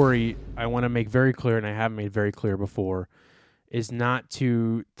story, I want to make very clear, and I have made very clear before, is not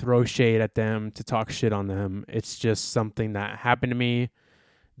to throw shade at them, to talk shit on them. It's just something that happened to me,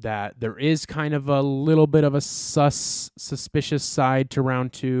 that there is kind of a little bit of a suspicious side to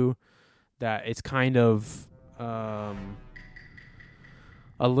Round 2, that it's kind of a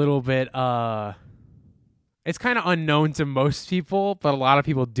little bit it's kind of unknown to most people, but a lot of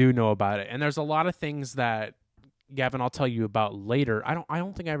people do know about it. And there's a lot of things that, Gavin, I'll tell you about later. I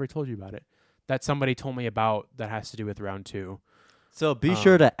don't think I ever told you about it, that somebody told me about, that has to do with Round 2. So be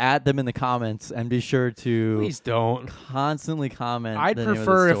sure to add them in the comments, and be sure to please don't constantly comment. I'd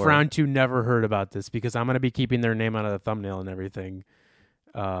prefer if Round 2 never heard about this, because I'm going to be keeping their name out of the thumbnail and everything.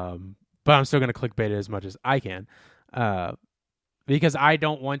 But I'm still going to clickbait it as much as I can, because I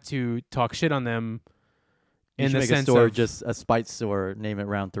don't want to talk shit on them. You in the make sense a store, of just a spite store, name it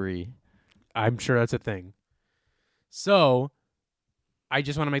Round 3. I'm sure that's a thing. So I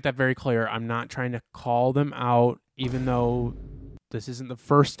just want to make that very clear. I'm not trying to call them out, even though this isn't the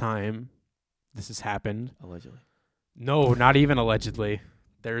first time this has happened. Allegedly. No, not even allegedly.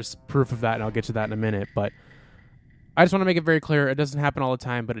 There's proof of that, and I'll get to that in a minute. But I just want to make it very clear. It doesn't happen all the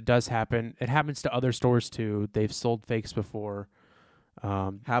time, but it does happen. It happens to other stores, too. They've sold fakes before.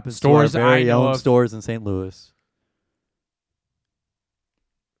 Happens stores to our very I know own of. stores in St. Louis.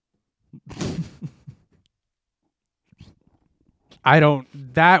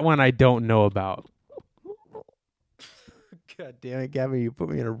 That one I don't know about. God damn it, Gavin, you put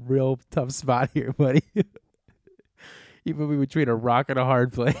me in a real tough spot here, buddy. You put me between a rock and a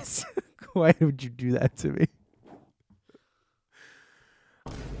hard place. Why would you do that to me?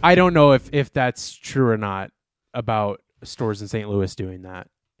 I don't know if that's true or not about stores in St. Louis doing that.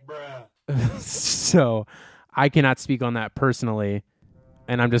 Bruh. So I cannot speak on that personally.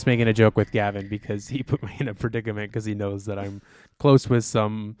 And I'm just making a joke with Gavin because he put me in a predicament because he knows that I'm close with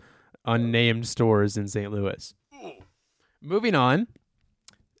some unnamed stores in St. Louis. Moving on.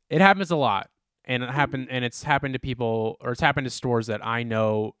 It happens a lot. And it's happened to people, or it's happened to stores that I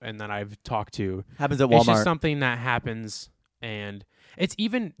know and that I've talked to. Happens at Walmart. It's just something that happens, and it's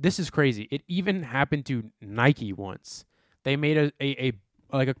even, this is crazy. It even happened to Nike once. They made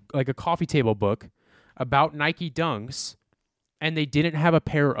a coffee table book about Nike Dunks, and they didn't have a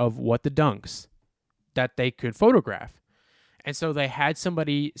pair of What the Dunks that they could photograph. And so they had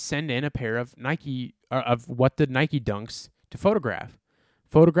somebody send in a pair of What the Nike Dunks to photograph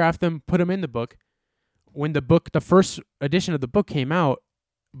them, put them in the book. When the first edition of the book came out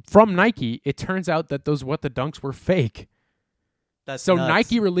from Nike, it turns out that those What the Dunks were fake. That's so nuts.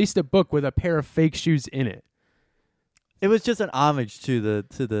 Nike released a book with a pair of fake shoes in it. It was just an homage to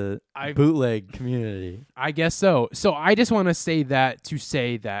the bootleg community. I guess so. So I just want to say that just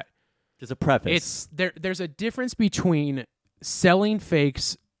a preface. There's a difference between selling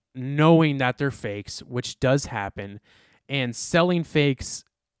fakes, knowing that they're fakes, which does happen, and selling fakes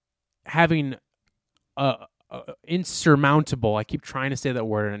having insurmountable, I keep trying to say that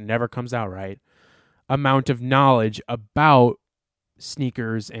word and it never comes out right, amount of knowledge about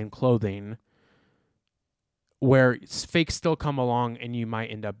sneakers and clothing where fakes still come along and you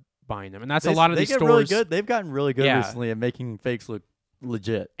might end up buying them. And that's a lot of these stores. Really good. They've gotten really good recently at making fakes look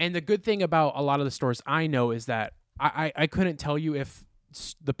legit. And the good thing about a lot of the stores I know is that I couldn't tell you if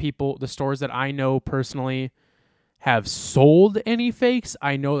the stores that I know personally have sold any fakes.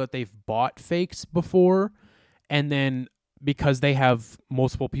 I know that they've bought fakes before, and then because they have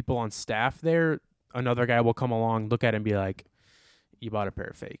multiple people on staff there, another guy will come along, look at it and be like, you bought a pair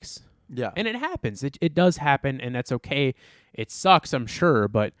of fakes. Yeah. And it happens. It does happen, and that's okay. It sucks, I'm sure,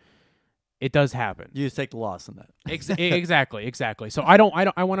 but it does happen. You just take the loss on that. Exactly. So I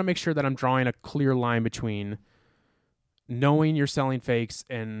want to make sure that I'm drawing a clear line between knowing you're selling fakes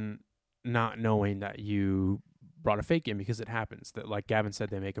and not knowing that you brought a fake in, because it happens. That, like Gavin said,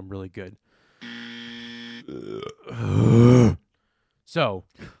 they make them really good. So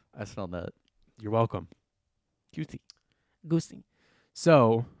I smelled that. You're welcome. Goosey.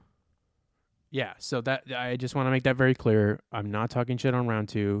 So yeah, so that I just want to make that very clear. I'm not talking shit on round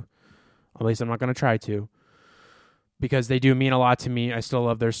 2. At least I'm not going to try to, because they do mean a lot to me. I still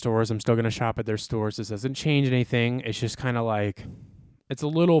love their stores. I'm still going to shop at their stores. This doesn't change anything. It's just kind of like, it's a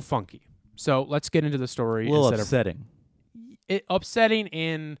little funky. So let's get into the story. A little upsetting. Upsetting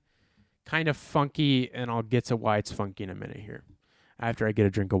and kind of funky, and I'll get to why it's funky in a minute here after I get a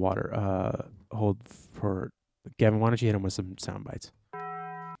drink of water. Hold for Gavin. Why don't you hit him with some sound bites?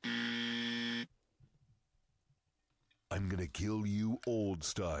 I'm gonna kill you old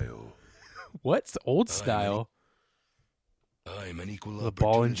style. What's old style? I'm an equal the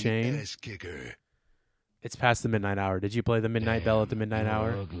ball and chain ass kicker. It's past the midnight hour. Did you play the midnight bell at the midnight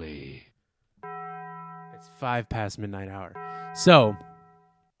hour? Ugly. It's 5 past midnight hour. So,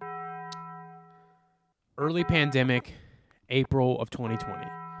 early pandemic, April of 2020.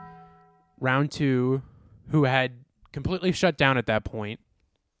 Round 2, who had completely shut down at that point,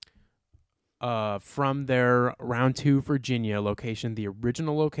 from their Round 2 Virginia location, the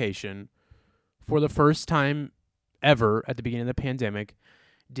original location, for the first time ever at the beginning of the pandemic,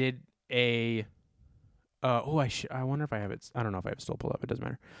 did a I wonder if I have it. I don't know if I have it still pulled up. It doesn't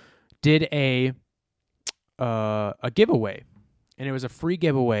matter. Did a giveaway, and it was a free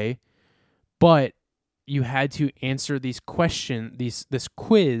giveaway, but you had to answer this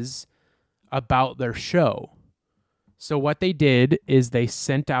quiz about their show. So what they did is they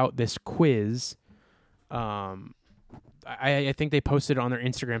sent out this quiz. I think they posted it on their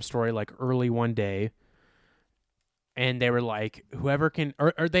Instagram story like early one day. And they were like, whoever can,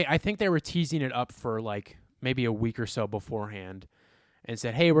 I think they were teasing it up for like maybe a week or so beforehand, and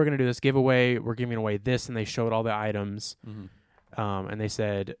said, hey, we're going to do this giveaway. We're giving away this. And they showed all the items. Mm-hmm. And they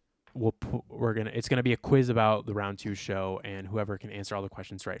said, it's going to be a quiz about the Round 2 show, and whoever can answer all the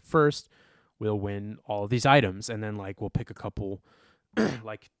questions right first will win all of these items. And then like, we'll pick a couple,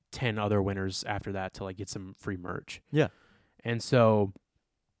 like 10 other winners after that to like get some free merch. Yeah. And so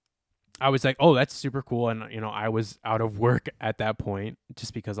I was like, oh, that's super cool. And, I was out of work at that point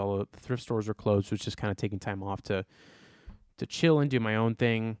just because all the thrift stores were closed, so it's just kind of taking time off to chill and do my own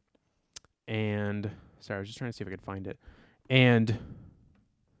thing. And sorry, I was just trying to see if I could find it. And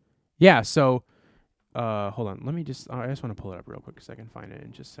yeah, so hold on. Let me I just want to pull it up real quick so I can find it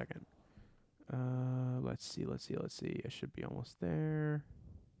in just a second. Let's see. I should be almost there.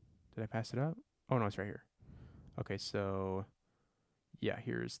 Did I pass it up? Oh, no, it's right here. Okay, so yeah,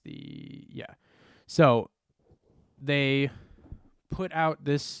 So they put out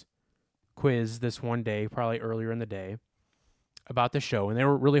this quiz this one day, probably earlier in the day, about the show, and they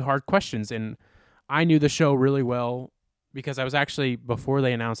were really hard questions. And I knew the show really well because I was actually, before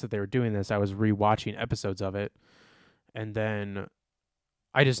they announced that they were doing this, I was rewatching episodes of it, and then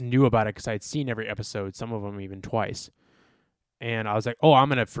I just knew about it because I had seen every episode, some of them even twice. And I was like, oh, I'm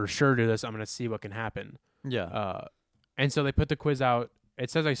going to for sure do this. I'm going to see what can happen. Yeah. And so they put the quiz out.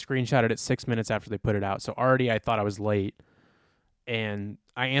 It says I screenshotted it 6 minutes after they put it out. So already I thought I was late. And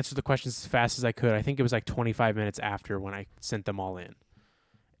I answered the questions as fast as I could. I think it was like 25 minutes after when I sent them all in.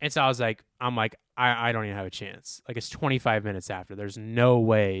 And so I was like, I don't even have a chance. Like, it's 25 minutes after. There's no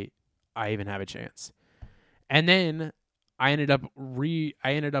way I even have a chance. And then I ended up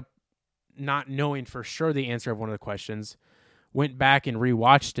not knowing for sure the answer of one of the questions, went back and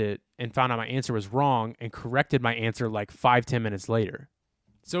rewatched it and found out my answer was wrong and corrected my answer like 5-10 minutes later.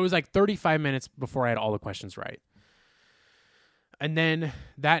 So it was like 35 minutes before I had all the questions right. And then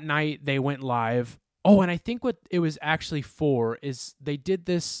that night they went live. Oh, and I think what it was actually for is they did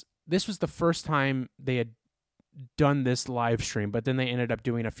this. This was the first time they had done this live stream, but then they ended up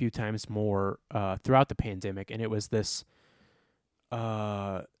doing a few times more throughout the pandemic, and it was this.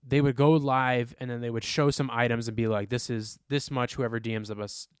 They would go live, and then they would show some items and be like, "This is this much. Whoever DMs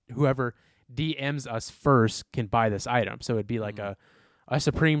us first can buy this item." So it'd be like a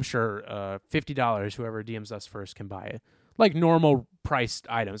Supreme shirt, $50. Whoever DMs us first can buy it. Like normal priced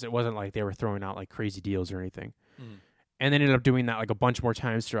items. It wasn't like they were throwing out like crazy deals or anything. And they ended up doing that like a bunch more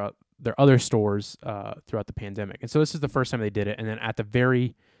times throughout their other stores throughout the pandemic. And so this is the first time they did it. And then at the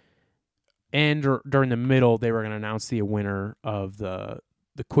very end or during the middle, they were going to announce the winner of the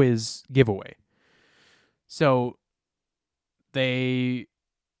quiz giveaway. So they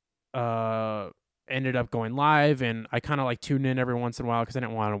ended up going live, and I kind of like tuned in every once in a while because I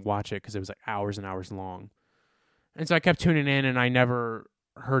didn't want to watch it because it was like hours and hours long. And so I kept tuning in, and I never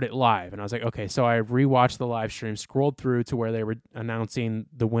heard it live. And I was like, okay, so I rewatched the live stream, scrolled through to where they were announcing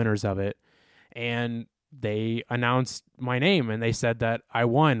the winners of it, and they announced my name, and they said that I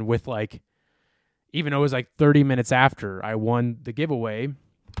won with like, even though it was like 30 minutes after I won the giveaway,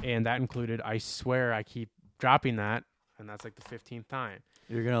 and that included, I swear I keep dropping that, and that's like the 15th time.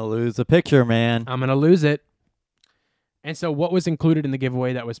 You're going to lose the picture, man. I'm going to lose it. And so what was included in the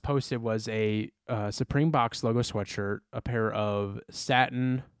giveaway that was posted was a Supreme Box logo sweatshirt, a pair of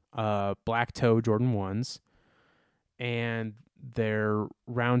satin black toe Jordan 1s, and their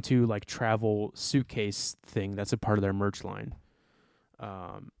round 2 like travel suitcase thing that's a part of their merch line.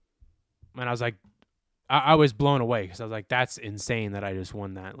 And I was like, I was blown away because I was like, that's insane that I just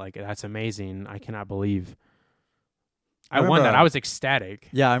won that. Like, that's amazing. I cannot believe I won that. I was ecstatic.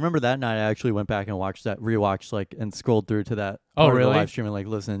 Yeah, I remember that night I actually went back and rewatched like and scrolled through to that part of really? The live stream and like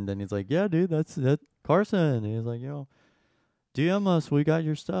listened, and he's like, yeah, dude, that's Carson. And he's like, DM us, we got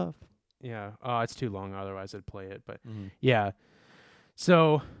your stuff. Yeah. It's too long, otherwise I'd play it. But yeah.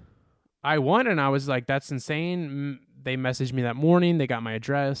 So I won, and I was like, that's insane. They messaged me that morning. They got my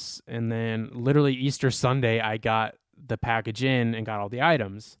address, and then literally Easter Sunday, I got the package in and got all the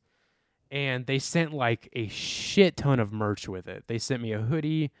items. And they sent like a shit ton of merch with it. They sent me a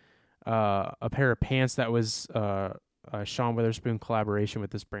hoodie, a pair of pants that was a Sean Witherspoon collaboration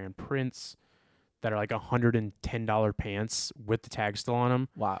with this brand Prince that are like $110 pants with the tag still on them.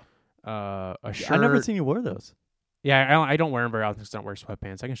 Wow. A shirt. I've never seen you wear those. Yeah, I don't wear them very often because I don't wear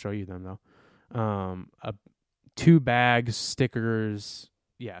sweatpants. I can show you them though. 2 bags, stickers.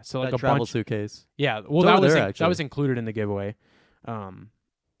 Yeah, so like that a travel bunch. Suitcase. Yeah, well that was included in the giveaway.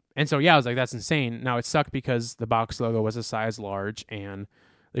 And so, yeah, I was like, that's insane. Now, it sucked because the box logo was a size large and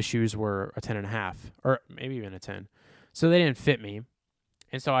the shoes were a 10.5 or maybe even a 10. So they didn't fit me.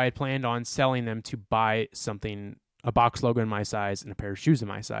 And so I had planned on selling them to buy something, a box logo in my size and a pair of shoes in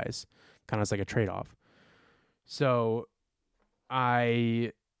my size, kind of as like a trade-off. So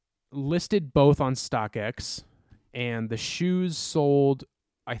I listed both on StockX, and the shoes sold,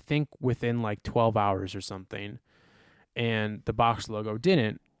 I think, within like 12 hours or something. And the box logo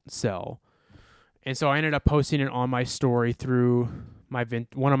didn't sell. And so I ended up posting it on my story through my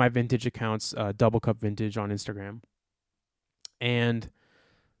one of my vintage accounts, Double Cup Vintage on Instagram. And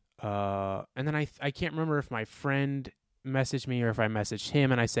then I can't remember if my friend messaged me or if I messaged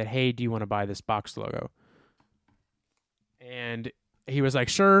him, and I said, hey, do you want to buy this box logo? And he was like,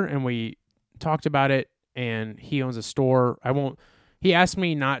 sure. And we talked about it, and he owns a store. He asked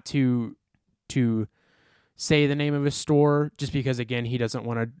me not to say the name of his store just because, again, he doesn't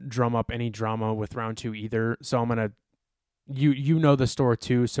want to drum up any drama with round 2 either. So I'm going to, you know the store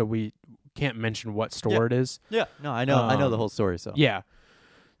too, so we can't mention what store it is. Yeah. No, I know the whole story. So yeah.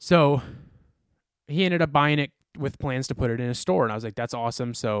 So he ended up buying it with plans to put it in his store, and I was like, that's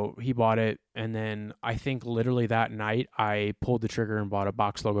awesome. So he bought it, and then I think literally that night I pulled the trigger and bought a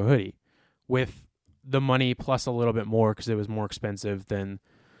box logo hoodie with the money plus a little bit more because it was more expensive than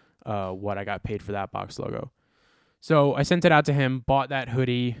what I got paid for that box logo. So I sent it out to him, bought that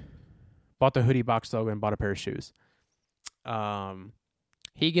hoodie, bought the hoodie box logo, and bought a pair of shoes.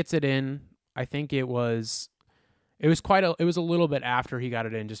 He gets it in. I think it was a little bit after he got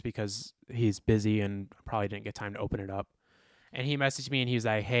it in just because he's busy and probably didn't get time to open it up. And he messaged me and he was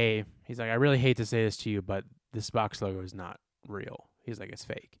like, hey, I really hate to say this to you, but this box logo is not real. He's like, it's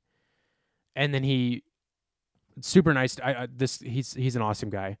fake. And then super nice. He's an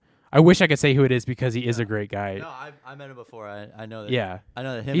awesome guy. I wish I could say who it is because he is a great guy. No, I met him before. I know that. Yeah, I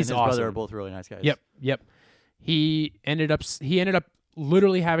know that him and his brother are both really nice guys. Yep. He ended up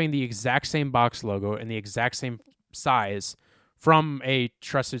literally having the exact same box logo and the exact same size from a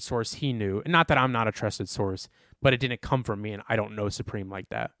trusted source he knew. Not that I'm not a trusted source, but it didn't come from me, and I don't know Supreme like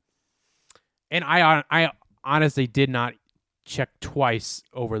that. And I honestly did not check twice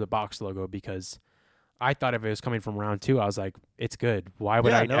over the box logo because I thought if it was coming from round 2, I was like, it's good. Why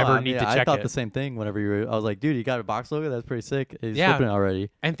would Yeah, I no, ever I need mean, to I check thought it? the same thing whenever you were. I was like, dude, you got a box logo? That's pretty sick. He's Yeah. shipping it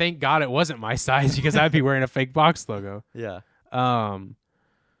already. And thank God it wasn't my size because I'd be wearing a fake box logo. Yeah.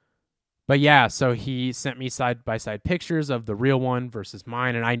 But yeah, so he sent me side-by-side pictures of the real one versus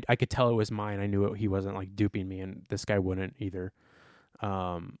mine, and I could tell it was mine. I knew he wasn't like duping me, and this guy wouldn't either.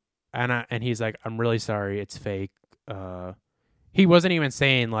 And he's like, I'm really sorry, it's fake. He wasn't even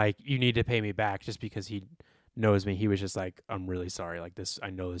saying like you need to pay me back just because he knows me. He was just like, I'm really sorry. Like this, I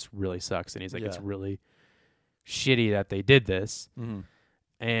know this really sucks. And he's like, it's really shitty that they did this. Mm-hmm.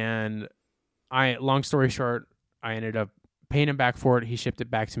 And long story short, I ended up paying him back for it. He shipped it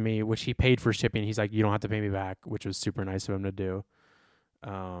back to me, which he paid for shipping. He's like, you don't have to pay me back, which was super nice of him to do.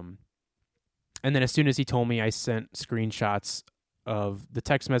 And then as soon as he told me, I sent screenshots of the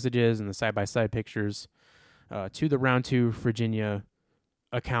text messages and the side-by-side pictures to the Round 2 Virginia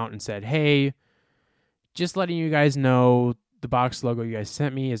account and said, hey, just letting you guys know the box logo you guys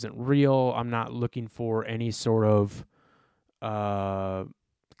sent me isn't real. I'm not looking for any sort of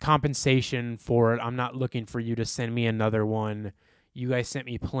compensation for it. I'm not looking for you to send me another one. You guys sent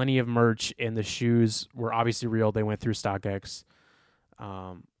me plenty of merch, and the shoes were obviously real. They went through StockX.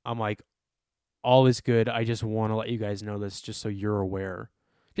 I'm like, all is good. I just want to let you guys know this just so you're aware.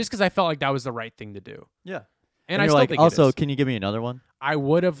 Just because I felt like that was the right thing to do. Yeah. And I you're still like, think also, it is. can you give me another one? I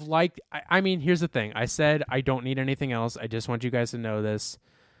would have liked... I mean, here's the thing. I said I don't need anything else. I just want you guys to know this.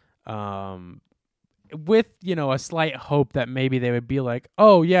 With, a slight hope that maybe they would be like,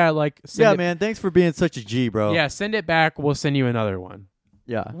 oh, yeah, like... Man, thanks for being such a G, bro. Yeah, send it back. We'll send you another one.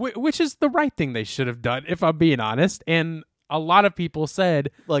 Yeah. Which is the right thing they should have done, if I'm being honest. And a lot of people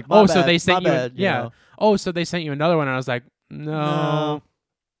said, like, so they sent you... you know. Oh, so they sent you another one. And I was like, no.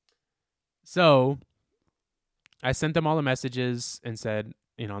 So I sent them all the messages and said,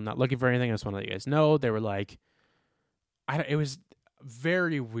 I'm not looking for anything. I just want to let you guys know. They were like, it was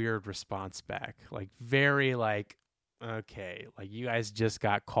very weird response back. Like, very like, okay, like you guys just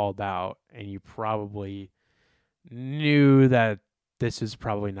got called out and you probably knew that this is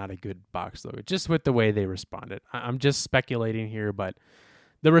probably not a good box logo, just with the way they responded. I'm just speculating here, but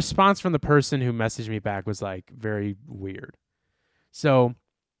the response from the person who messaged me back was like very weird. So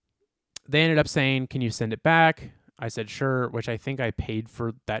they ended up saying, can you send it back? I said, sure, which I think I paid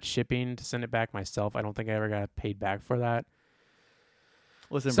for that shipping to send it back myself. I don't think I ever got paid back for that.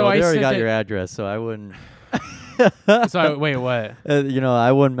 Listen, So bro, I they already sent got it- your address, so I wouldn't... Wait, what?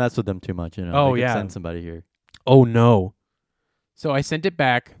 I wouldn't mess with them too much, Oh, They could yeah. send somebody here. Oh, no. So I sent it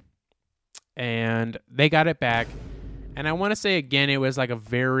back, and they got it back. And I want to say, again, it was like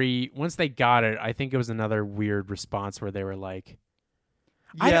once they got it, I think it was another weird response where they were like,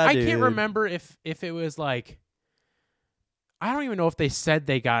 Yeah, I dude. can't remember if it was like, I don't even know if they said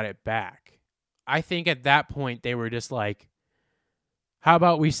they got it back. I think at that point they were just like, how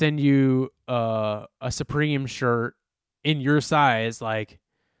about we send you a Supreme shirt in your size, like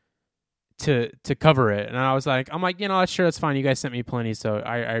to cover it. And I'm like, sure, that's fine. You guys sent me plenty, so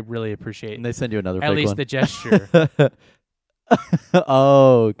I really appreciate And they send you another at fake least one. the gesture.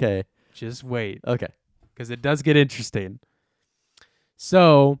 Oh, okay. Just wait, Okay. because it does get interesting.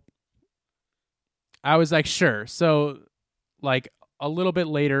 So I was like, sure. So like a little bit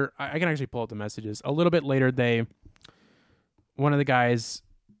later, I can actually pull up the messages. A little bit later, one of the guys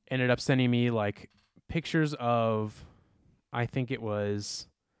ended up sending me like pictures of, I think it was,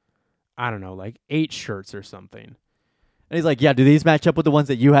 I don't know, like 8 shirts or something And he's like, yeah, do these match up with the ones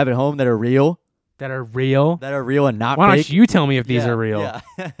that you have at home that are real? that are real. That are real and not Why fake? don't you tell me if these Yeah, are real? Yeah.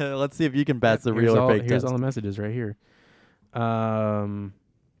 Let's see if you can pass the Here's real all, or fake Here's test. all the messages right here.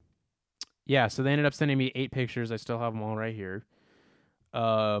 Yeah, so they ended up sending me 8 pictures. I still have them all right here.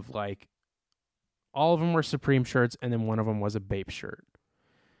 Of like, all of them were Supreme shirts, and then one of them was a Bape shirt.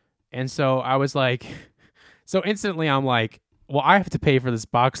 And so I was like, so instantly I'm like, well, I have to pay for this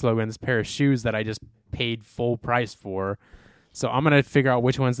box logo and this pair of shoes that I just paid full price for. So I'm going to figure out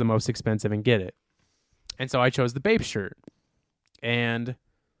which one's the most expensive and get it. And so I chose the Bape shirt. And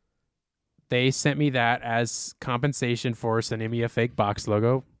they sent me that as compensation for sending me a fake box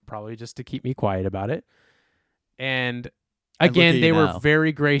logo, probably just to keep me quiet about it. And And look again, at they you were now.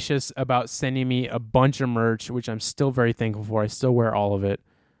 very gracious about sending me a bunch of merch, which I'm still very thankful for. I still wear all of it.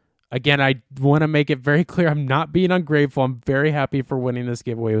 Again, I want to make it very clear I'm not being ungrateful. I'm very happy for winning this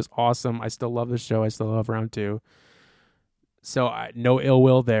giveaway. It was awesome. I still love the show. I still love round 2. So no ill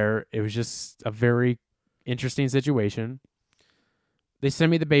will there. It was just a very interesting situation. They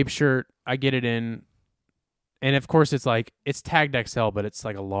send me the Bape shirt. I get it in. And of course, it's tagged XL, but it's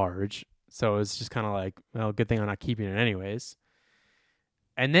like a large. So it's just kind of like, well, good thing I'm not keeping it anyways.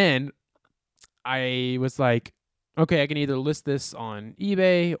 And then I was like, okay, I can either list this on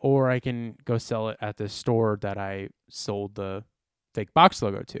eBay or I can go sell it at the store that I sold the fake box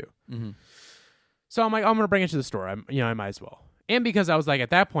logo to. Mm-hmm. So I'm like, I'm gonna bring it to the store. I might as well. And because I was like, at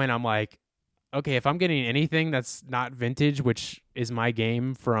that point, I'm like, okay, if I'm getting anything that's not vintage, which is my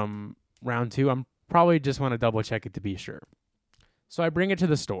game from round 2, I'm probably just want to double check it to be sure. So I bring it to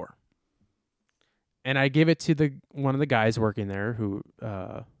the store, and I give it to one of the guys working there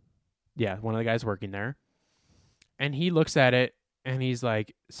one of the guys working there, and he looks at it and he's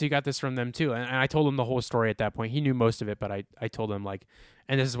like, so you got this from them too? And I told him the whole story at that point. He knew most of it, but I told him like,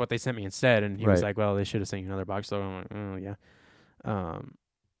 and this is what they sent me instead. And he was like, well, they should have sent you another box logo. I'm like, oh yeah.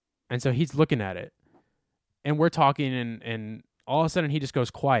 And so he's looking at it, and we're talking, and all of a sudden he just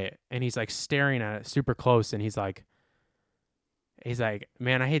goes quiet, and he's like staring at it super close, and he's like,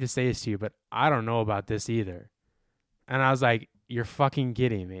 man, I hate to say this to you, but I don't know about this either. And I was like, you're fucking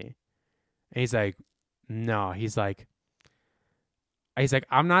kidding me. And he's like, no. He's like,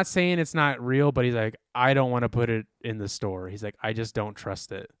 I'm not saying it's not real, but he's like, I don't want to put it in the store. He's like, I just don't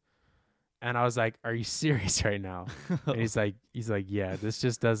trust it. And I was like, are you serious right now? And he's like, yeah,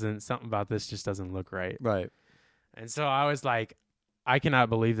 something about this just doesn't look right. Right. And so I was like, I cannot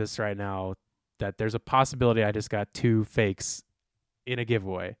believe this right now, that there's a possibility I just got 2 fakes in a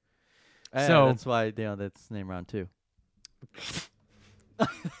giveaway. So that's why, that's name round 2. It's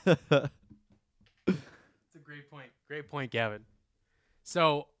a great point. Great point, Gavin.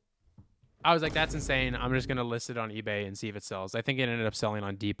 So I was like, that's insane. I'm just going to list it on eBay and see if it sells. I think it ended up selling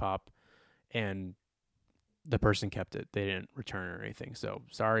on Depop, and the person kept it. They didn't return it or anything. So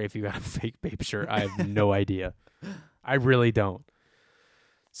sorry if you got a fake Bape shirt. I have no idea. I really don't.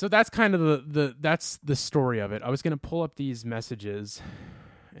 So that's kind of that's the story of it. I was going to pull up these messages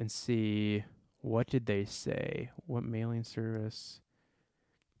and see, what did they say? What mailing service?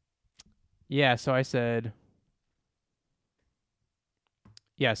 Yeah, so I said...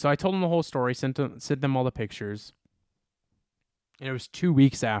 Yeah, so I told them the whole story, sent them all the pictures. And it was 2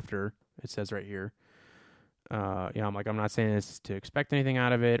 weeks after, it says right here. I'm like, I'm not saying this to expect anything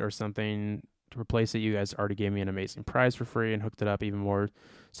out of it or something to replace it. You guys already gave me an amazing prize for free and hooked it up, even more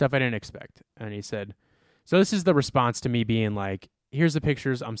stuff I didn't expect. And he said, so this is the response to me being like, here's the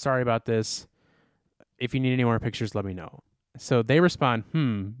pictures. I'm sorry about this. If you need any more pictures, let me know. So they respond,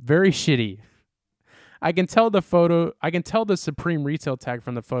 very shitty. I can tell the Supreme retail tag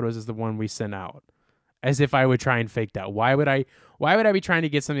from the photos is the one we sent out, as if I would try and fake that. Why would I be trying to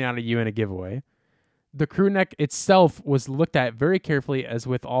get something out of you in a giveaway? The crew neck itself was looked at very carefully, as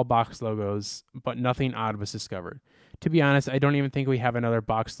with all box logos, but nothing odd was discovered. To be honest, I don't even think we have another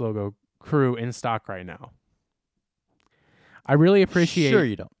box logo crew in stock right now. I really appreciate... Sure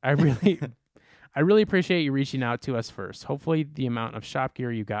you don't. I really appreciate you reaching out to us first. Hopefully the amount of shop gear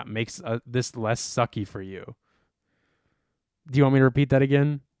you got makes this less sucky for you. Do you want me to repeat that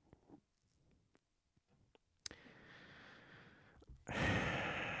again?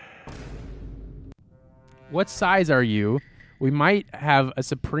 What size are you? We might have a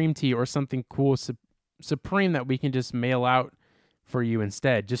Supreme tee or something cool Supreme that we can just mail out for you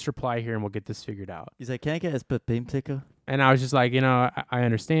instead. Just reply here and we'll get this figured out. He's like, can I get a Supreme sticker? And I was just like, I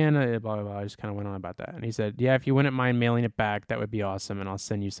understand, blah, blah, blah. I just kind of went on about that. And he said, yeah, if you wouldn't mind mailing it back, that would be awesome. And I'll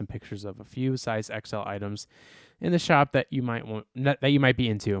send you some pictures of a few size XL items in the shop that you might be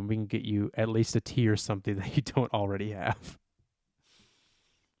into. And we can get you at least a tee or something that you don't already have.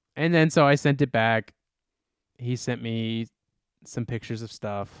 And then so I sent it back. He sent me some pictures of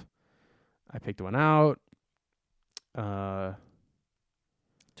stuff. I picked one out.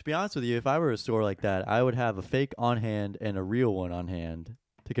 To be honest with you, if I were a store like that, I would have a fake on hand and a real one on hand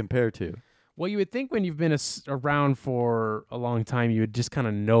to compare to. Well, you would think when you've been around for a long time, you would just kind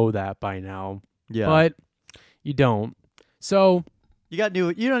of know that by now. Yeah. But you don't. So you got new,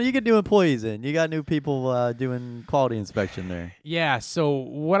 you get new employees in. You got new people doing quality inspection there. Yeah. So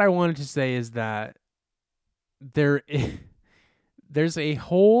what I wanted to say is that there's a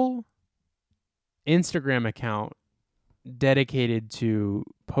whole Instagram account dedicated to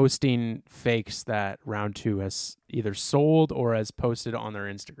posting fakes that Round 2 has either sold or has posted on their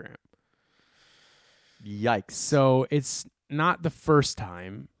Instagram. Yikes. So it's not the first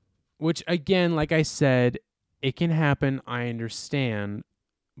time, which again, like I said, it can happen. I understand,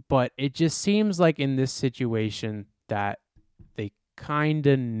 but it just seems like in this situation that they kind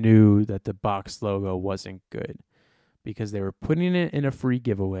of knew that the box logo wasn't good because they were putting it in a free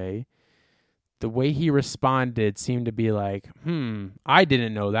giveaway. The way he responded seemed to be like, I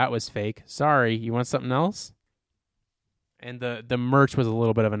didn't know that was fake. Sorry, you want something else? And the merch was a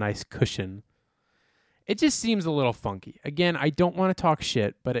little bit of a nice cushion. it just seems a little funky. Again, I don't want to talk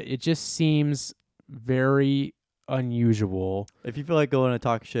shit, but it just seems very unusual. If you feel like going to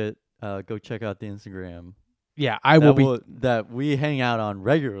talk shit, go check out the Instagram. Yeah, I will be that we hang out on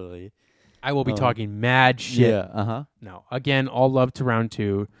regularly. I will be talking mad shit. Yeah, No, again, all love to round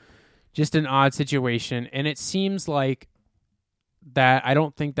 2. Just an odd situation, and it seems like that. I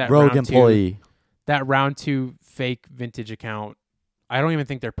don't think that rogue round employee. 2, that round 2 fake vintage account, I don't even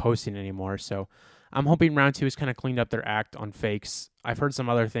think they're posting anymore. So I'm hoping round 2 has kind of cleaned up their act on fakes. I've heard some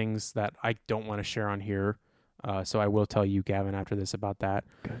other things that I don't want to share on here, so I will tell you, Gavin, after this about that.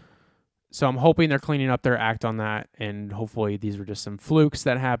 Okay. So I'm hoping they're cleaning up their act on that, and hopefully these were just some flukes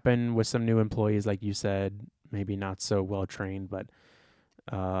that happened with some new employees, like you said, maybe not so well trained, but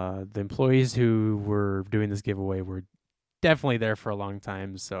the employees who were doing this giveaway were definitely there for a long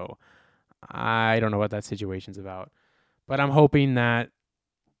time. So I don't know what that situation's about, but I'm hoping that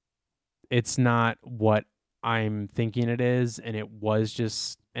it's not what I'm thinking it is, and it was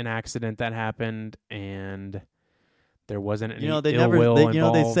just an accident that happened, and there wasn't any ill will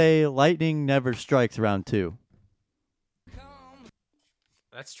involved. They say lightning never strikes round 2.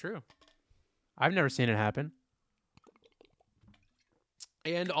 That's true. I've never seen it happen.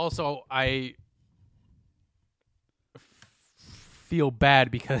 And also, I feel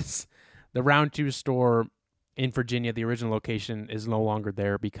bad because the round 2 store in Virginia, the original location, is no longer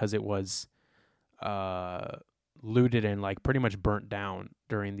there because it was looted and like pretty much burnt down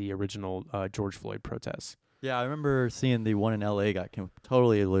during the original George Floyd protests. Yeah, I remember seeing the one in LA got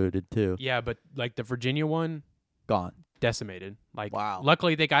totally looted too. Yeah, but like the Virginia one, gone, decimated. Like, wow.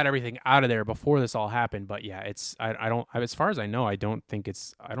 Luckily they got everything out of there before this all happened. But yeah, it's I don't as far as I know, I don't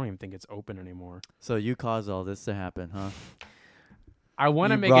even think it's open anymore. So you caused all this to happen, huh? I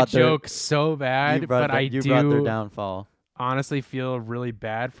want to make a joke so bad, but you brought their downfall. Honestly, feel really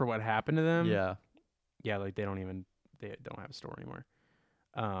bad for what happened to them. Yeah, like they don't have a store anymore.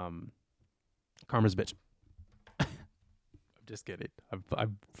 Karma's a bitch. I'm just kidding. I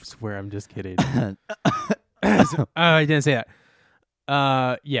swear I'm just kidding. I didn't say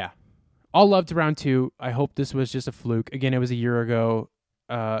that. Yeah. All love to round 2. I hope this was just a fluke. Again, it was a year ago.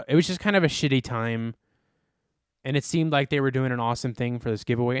 It was just kind of a shitty time. And it seemed like they were doing an awesome thing for this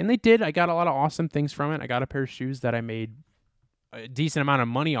giveaway. And they did. I got a lot of awesome things from it. I got a pair of shoes that I made a decent amount of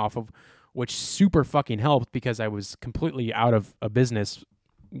money off of, which super fucking helped because I was completely out of a business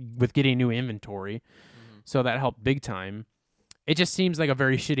with getting new inventory. Mm-hmm. So that helped big time. It just seems like a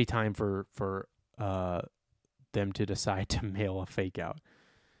very shitty time for them to decide to mail a fake out.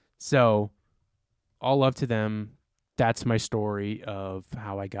 So all love to them. That's my story of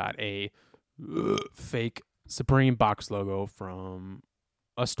how I got a fake Supreme box logo from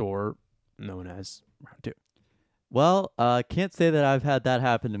a store known as Round 2. Well, can't say that I've had that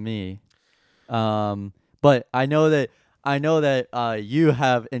happen to me. But I know that you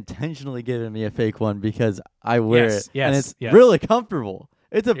have intentionally given me a fake one because I wear it. And it's really comfortable.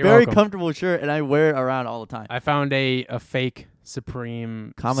 It's a very comfortable shirt, and I wear it around all the time. I found a fake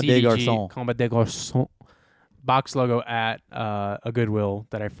Supreme Comme des Garçons box logo at a Goodwill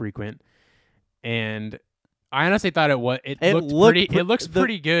that I frequent, and I honestly thought it looks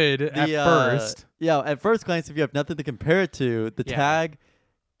pretty good at first. Yeah, at first glance, if you have nothing to compare it to, the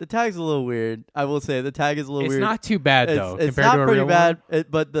tag's a little weird. I will say the tag is a little weird. It's not too bad though. It's compared not to a pretty real bad, one.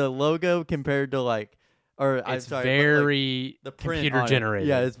 but the logo compared to like, it's very the print computer generated.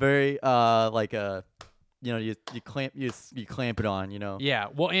 Yeah, it's very like a, you clamp it on, Yeah,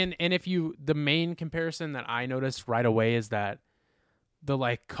 well, and if the main comparison that I noticed right away is that the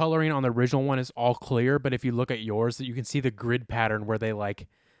like coloring on the original one is all clear, but if you look at yours, you can see the grid pattern where they like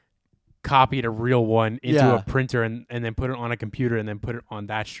copied a real one into a printer and then put it on a computer and then put it on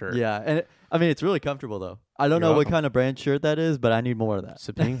that shirt. Yeah, and it's really comfortable though. I don't know what kind of brand shirt that is, but I need more of that.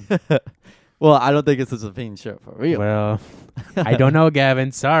 Supreme. Well, I don't think it's a Supreme shirt for real. Well, I don't know,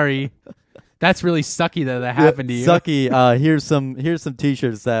 Gavin. Sorry. That's really sucky that happened to you. Sucky. Here's some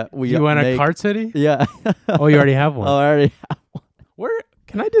T-shirts that we. You want a Carts hoodie? Yeah. Oh, you already have one. Oh, I already have one. Where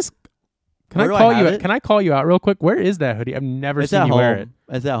can I call you out real quick? Where is that hoodie? I've never seen you wear it.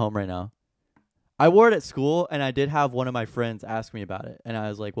 It's at home right now. I wore it at school, and I did have one of my friends ask me about it, and I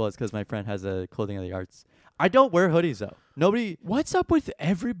was like, "Well, it's because my friend has a Clothing of the Arts." I don't wear hoodies though. Nobody. What's up with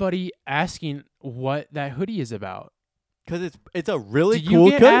everybody asking what that hoodie is about? Because it's a really cool.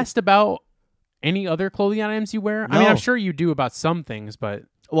 Do you get asked about any other clothing items you wear? No. I mean, I'm sure you do about some things, but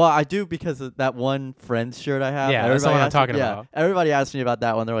well, I do because of that one friend's shirt I have. Yeah, that's what I'm talking about. Everybody asked me about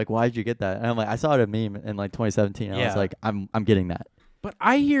that one. They're like, "Why did you get that?" And I'm like, "I saw it a meme in like 2017." I was like, "I'm getting that." But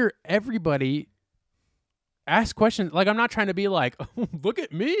I hear everybody ask questions. Like, I'm not trying to be like, oh, look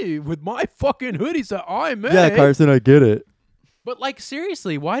at me with my fucking hoodies that I made. Yeah, Carson, I get it. But like,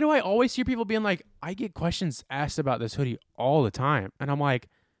 seriously, why do I always hear people being like, I get questions asked about this hoodie all the time, and I'm like,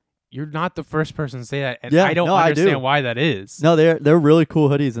 you're not the first person to say that, and Yeah, I don't no, I do. understand why that is. No, they're really cool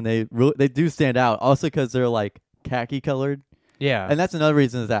hoodies, and they do stand out. Also, because they're like khaki colored, Yeah. and that's another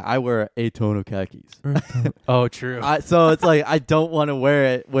reason is that I wear a tone of khakis. Oh, true. So it's like I don't want to wear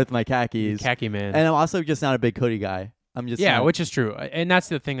it with my khakis, Khaki man. and I'm also just not a big hoodie guy. I'm just Yeah, not- which is true, and that's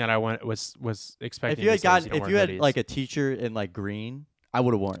the thing that I was expecting. if you had to say is gotten don't if wear you had hoodies. like a t-shirt in like green, I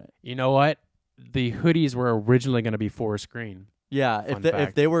would have worn it. You know what? The hoodies were originally going to be forest green. Yeah, Fun if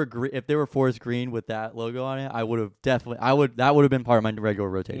fact. they were if they were forest green with that logo on it, I would have definitely that would have been part of my regular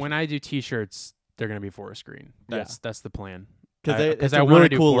rotation. When I do T-shirts, they're going to be forest green. Yeah. That's the plan. Because it's I a wanna really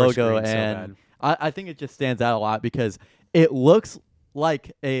do cool forest logo, green so and bad. I think it just stands out a lot because it looks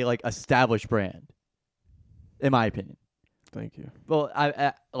like a established brand, in my opinion. Thank you. Well,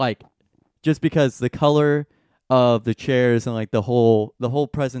 I like just because the color of the chairs and like the whole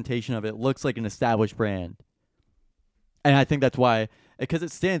presentation of it looks like an established brand, and I think that's why because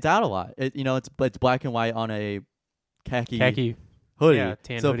it stands out a lot. It's black and white on a khaki hoodie, yeah,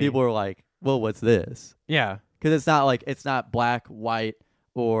 tan so hoodie. people are like, "Well, what's this?" Yeah. Because it's not black, white,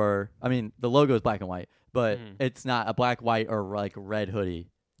 or I mean the logo is black and white, but it's not a black, white, or like red hoodie.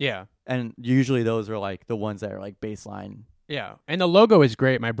 Yeah. And usually those are like the ones that are like baseline. Yeah. And the logo is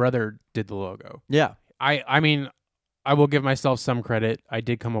great. My brother did the logo. Yeah. I mean, I will give myself some credit. I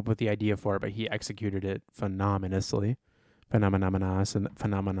did come up with the idea for it, but he executed it phenomenally.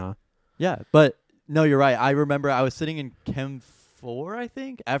 Phenomena. Yeah. But no, you're right. I remember I was sitting in Chem 4, I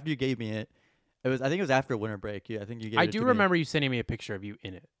think, after you gave me it. I think it was after winter break. Yeah, I think you gave I it to do me. remember you sending me a picture of you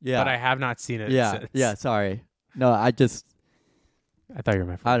in it. Yeah. But I have not seen it Yeah. since. Yeah. Sorry. No, I thought you were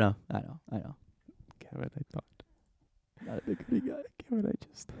my friend. I know. Kevin, I thought. Not a big hoodie guy. Kevin, I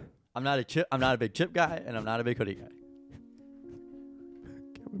just. I'm not a big chip guy, and I'm not a big hoodie guy.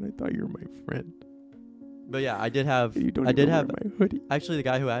 Kevin, I thought you were my friend. But yeah, I did have. You don't I did even have. wear my hoodie. Actually, the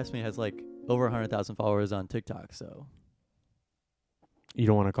guy who asked me has like over 100,000 followers on TikTok. So You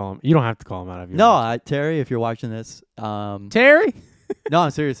don't want to call him. You don't have to call him out of your no, Terry, if you're watching this, Terry? no,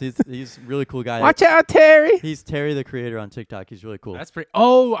 I'm serious. He's a really cool guy. Watch out, Terry. He's Terry the creator on TikTok. He's really cool. That's pretty.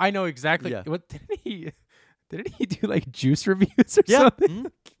 Oh, I know exactly. Yeah. What didn't he do like juice reviews or yeah, something?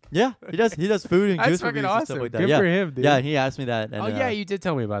 yeah. He does food and That's juice fucking reviews awesome. and stuff like that. Good yeah, for him, dude. yeah. He asked me that. And, Oh yeah, you did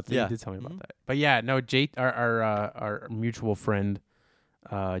tell me about that. yeah. You did tell me about Mhm. that. But yeah, no, our mutual friend,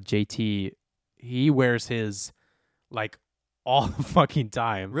 JT, he wears his like all the fucking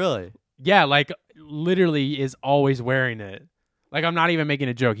time. really. Yeah, like literally is always wearing it. Like I'm not even making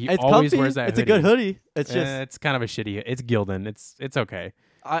a joke. He It's always comfy. wears that. It's a good hoodie. It's just it's kind of a shitty. It's Gildan. It's okay.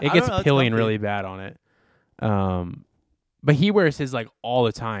 I It don't gets know, it's pilling comfy. really bad on it. But he wears his like all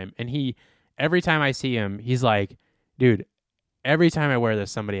the time, and every time I see him, he's like, dude, every time I wear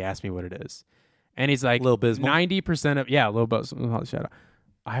this, somebody asks me what it is, and he's like, Lil Bismal? 90% of Lil Bismal. Shout out.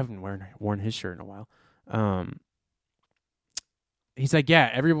 I haven't worn his shirt in a while. He's like,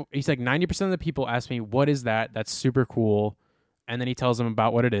 he's like 90% of the people ask me what is that? That's super cool, and then he tells them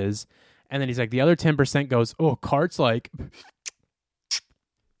about what it is, and then he's like, the other 10% goes, oh, Cart's like.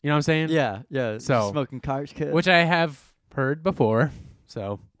 You know what I'm saying? Yeah, yeah. So- smoking cars, kid. Which I have heard before,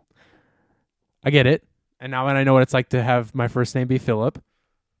 so I get it. And now I know what it's like to have my first name be Philip.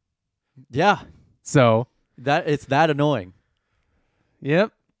 yeah, So, it's that annoying.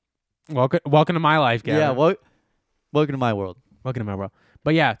 yep. Welcome to my life, Gavin. Yeah, welcome to my world. Welcome to my world.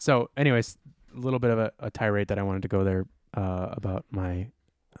 But yeah, so anyways, a little bit of a tirade that I wanted to go there about my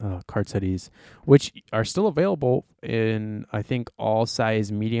Carts hoodies, which are still available in, I think all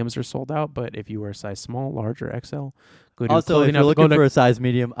size mediums are sold out, but if you wear size small, large, or XL, go to Also, Clothing if you're Hub, looking go for to, a size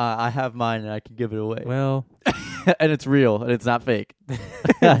medium, I have mine and I can give it away. well, and it's real and it's not fake.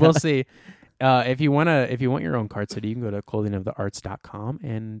 we'll see. If you want your own Carts hoodie, you can go to clothingofthearts.com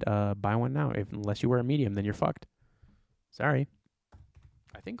and buy one now. Unless you wear a medium, then you're fucked. Sorry.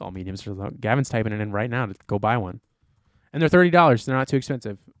 I think all mediums are low. Gavin's typing it in right now to go buy one. And they're $30. They're not too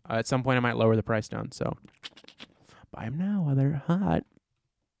expensive. At some point, I might lower the price down. So buy them now while they're hot.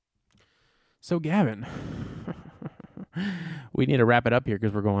 So, Gavin, we need to wrap it up here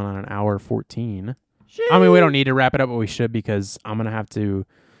because we're going on an hour 14. I mean, we don't need to wrap it up, but we should because I'm going to have to.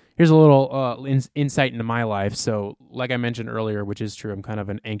 Here's a little insight into my life. So, like I mentioned earlier, which is true,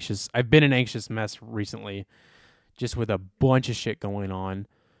 I've been an anxious mess recently, just with a bunch of shit going on.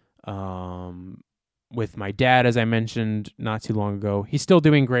 With my dad, as I mentioned not too long ago, he's still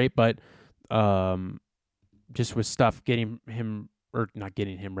doing great, but just with stuff getting him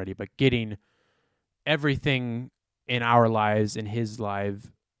ready, but getting everything in our lives and his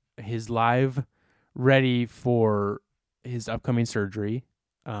live ready for his upcoming surgery.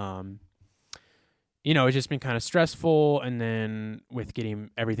 It's just been kind of stressful, and then with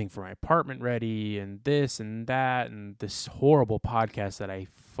getting everything for my apartment ready and this and that and this horrible podcast that I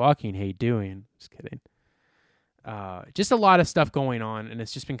fucking hate doing. Just kidding. Just a lot of stuff going on, and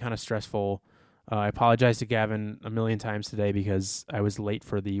it's just been kind of stressful. I apologize to Gavin a million times today because I was late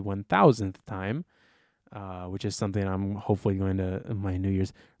for the 1000th time, which is something I'm hopefully going to, my New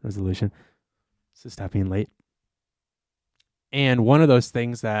Year's resolution, so stop being late. And one of those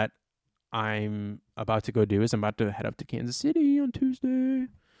things that I'm about to go do is I'm about to head up to Kansas City on Tuesday.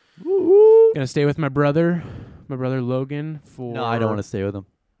 Woo-hoo. Gonna stay with my brother Logan for... No, I don't want to stay with him.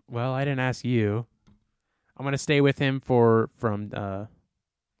 Well, I didn't ask you. I'm gonna stay with him from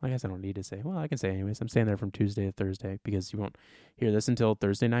I guess I don't need to say. Well, I can say anyways. I'm staying there from Tuesday to Thursday because you won't hear this until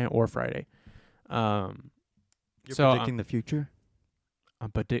Thursday night or Friday. You're so predicting the future? I'm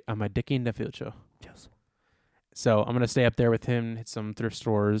predicting the future. Yes. So I'm going to stay up there with him, hit some thrift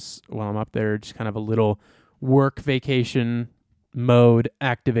stores while I'm up there, just kind of a little work vacation mode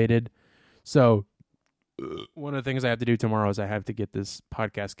activated. So one of the things I have to do tomorrow is I have to get this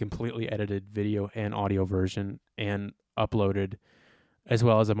podcast completely edited video and audio version and uploaded, as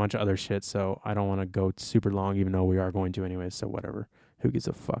well as a bunch of other shit. So I don't want to go super long, even though we are going to anyway. So whatever. Who gives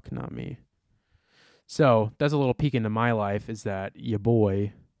a fuck? Not me. So that's a little peek into my life, is that your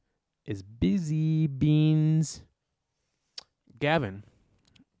boy is busy beans. Gavin,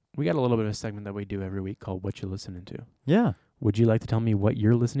 we got a little bit of a segment that we do every week called What You Listening To. Yeah. Would you like to tell me what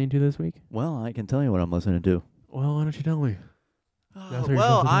you're listening to this week? Well, I can tell you what I'm listening to. Well, why don't you tell me?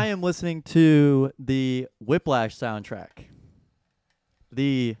 Well, I am listening to the Whiplash soundtrack.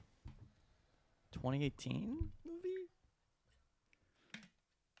 The 2018 movie?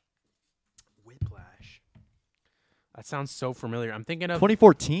 Whiplash. That sounds so familiar. I'm thinking of...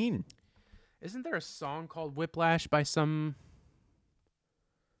 2014. Isn't there a song called Whiplash by some...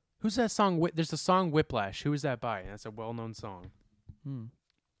 Who's that song? There's a song Whiplash. Who is that by? That's a well-known song.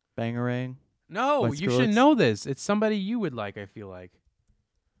 Bangarang. No, By you should know this. It's somebody you would like, I feel like.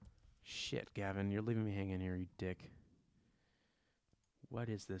 Shit, Gavin, you're leaving me hanging here, you dick. What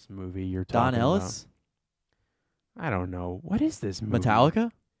is this movie you're talking Don Ellis? about? I don't know. What is this movie?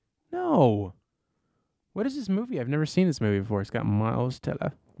 Metallica? No. What is this movie? I've never seen this movie before. It's got Miles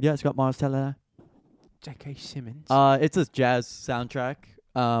Teller. Yeah, it's got Miles Teller. J.K. Simmons. It's a jazz soundtrack.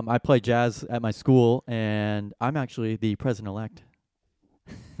 I play jazz at my school, and I'm actually the president-elect.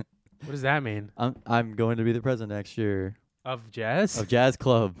 What does that mean? I'm going to be the president next year. Of jazz? Of Jazz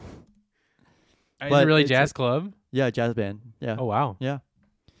Club. Is But it really it's jazz club? Yeah, jazz band. Yeah. Oh, wow. Yeah.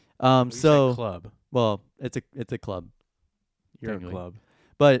 You said So club. well, it's a club. You're technically. a club.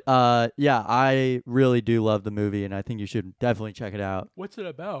 But yeah, I really do love the movie, and I think you should definitely check it out. What's it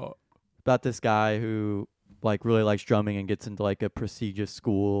about? About this guy who really likes drumming and gets into a prestigious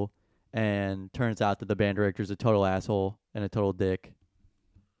school, and turns out that the band director's a total asshole and a total dick.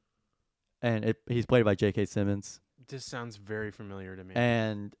 And he's played by J.K. Simmons. This sounds very familiar to me.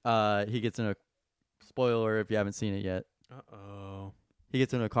 And he gets in a spoiler if you haven't seen it yet. Uh-oh. He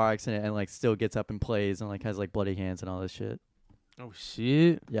gets in a car accident and still gets up and plays and has bloody hands and all this shit. Oh,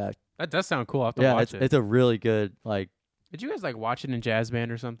 shit. Yeah. That does sound cool. I'll have to Yeah, watch it. it's a really good Did you guys watch it in jazz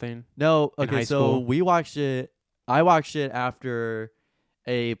band or something? No, in okay, high so school? we watched it. I watched it after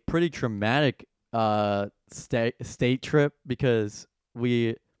a pretty traumatic state trip because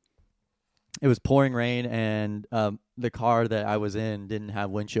it was pouring rain and the car that I was in didn't have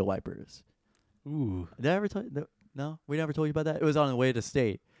windshield wipers. Ooh. Did I ever tell you? No, we never told you about that. It was on the way to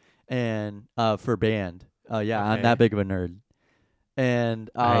state and for band. Yeah, I'm Okay. that big of a nerd. And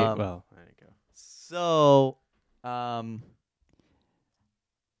There you go.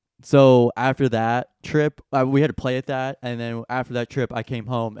 So after that trip, we had to play at that, and then after that trip, I came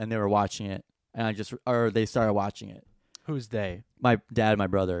home and they were watching it, and they started watching it. Who's they? My dad and my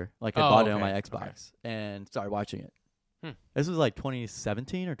brother, I Oh, bought it on okay, my Xbox and started watching it. Hmm. This was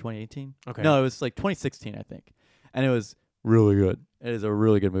 2017 or 2018. Okay. No, it was 2016, I think, and it was really good. It is a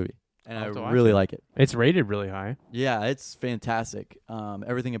really good movie, and I'll I have to watch really it. like it. It's rated really high. Yeah, it's fantastic.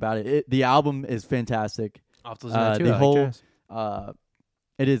 Everything about it. The album is fantastic. I'll have to listen to that too. the I like whole-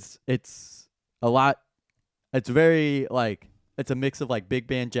 jazz. It's a lot. It's very it's a mix of big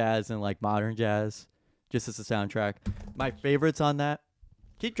band jazz and modern jazz, just as a soundtrack. My favorites on that.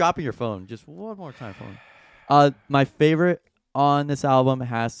 Keep dropping your phone. Just one more time, phone. My favorite on this album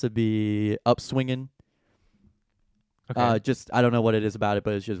has to be Upswingin'. Okay. I don't know what it is about it,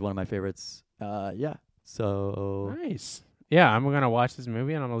 but it's just one of my favorites. Yeah. So Nice. Yeah, I'm gonna watch this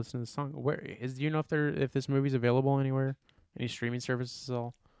movie and I'm gonna listen to the song. Where is? Do you know if this movie's available anywhere? Any streaming services at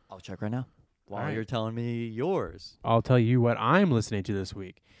all? I'll check right now while Alright. you're telling me yours. I'll tell you what I'm listening to this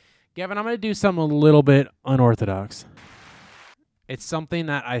week. Gavin, I'm gonna do something a little bit unorthodox. It's something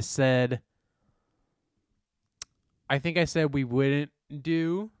that I said. I think I said we wouldn't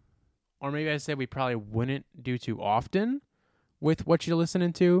do, or maybe I said we probably wouldn't do too often with what you're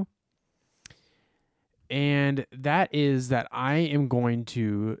listening to. And that is that I am going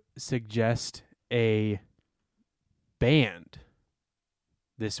to suggest a band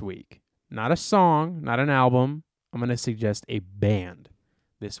this week. Not a song, not an album. I'm going to suggest a band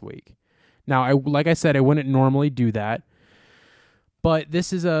this week. Now, like I said, I wouldn't normally do that. But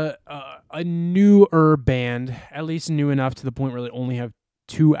this is a newer band, at least new enough to the point where they only have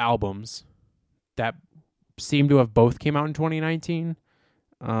 2 albums that seem to have both came out in 2019.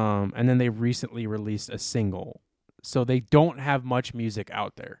 And then they recently released a single. So they don't have much music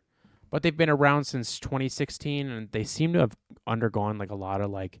out there. But they've been around since 2016, and they seem to have undergone like a lot of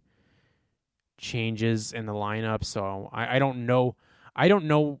like changes in the lineup. So I don't know. I don't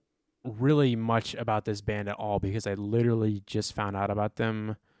know really much about this band at all because I literally just found out about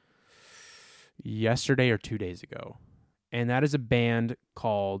them yesterday or 2 days ago. And that is a band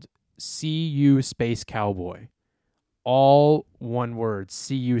called CU Space Cowboy. All one word,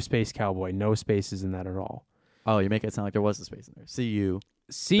 CU Space Cowboy. No spaces in that at all. Oh, you make it sound like there was a space in there. CU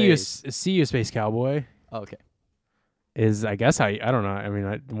Space Cowboy Oh, okay. is, I guess, I don't know. I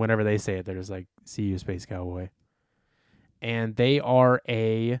mean, whenever they say it, they're just like CU Space Cowboy. And they are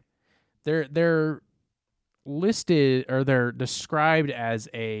they're listed, or they're described as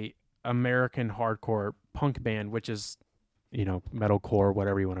a American hardcore punk band, which is, metalcore,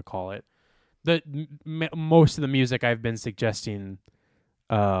 whatever you want to call it. Most of the music I've been suggesting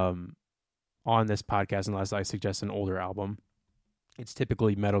on this podcast, unless I suggest an older album, it's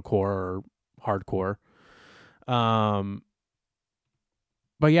typically metalcore or hardcore.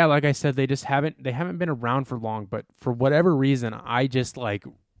 But yeah, like I said, they haven't been around for long, but for whatever reason, I just like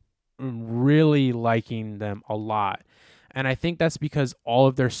really liking them a lot. And I think that's because all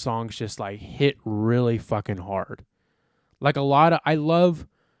of their songs just like hit really fucking hard. Like I love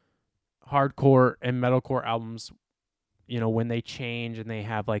hardcore and metalcore albums, when they change and they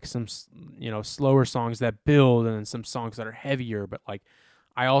have like some, slower songs that build and then some songs that are heavier. But like,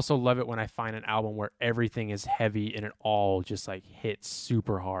 I also love it when I find an album where everything is heavy and it all just like hits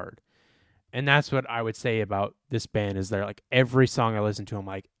super hard. And that's what I would say about this band is they're like every song I listen to, I'm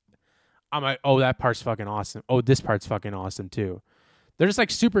like, oh, that part's fucking awesome. Oh, this part's fucking awesome too. They're just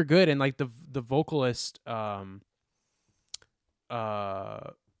like super good. And like the vocalist, I'll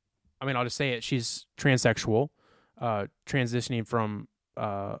just say it. She's transsexual, transitioning from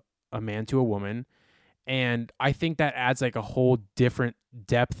a man to a woman. And I think that adds like a whole different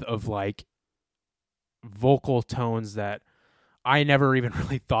depth of like vocal tones that I never even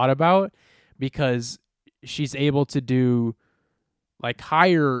really thought about, because she's able to do like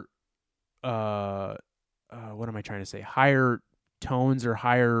higher, what am I trying to say? Higher tones or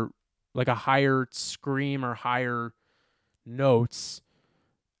higher, like a higher scream or higher notes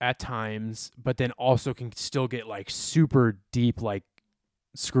at times, but then also can still get like super deep like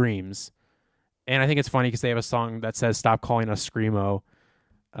screams. And I think it's funny because they have a song that says "Stop calling us screamo."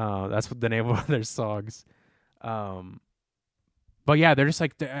 That's what the name of their songs. But yeah, they're just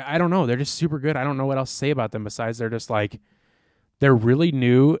like, I don't know, they're just super good. I don't know what else to say about them besides they're just like, they're really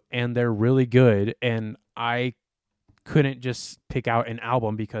new and they're really good. And I couldn't just pick out an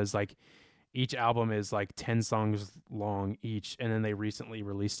album because like each album is like 10 songs long each. And then they recently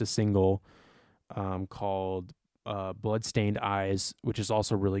released a single called Bloodstained Eyes, which is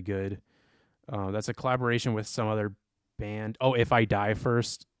also really good. That's a collaboration with some other band. Oh, If I Die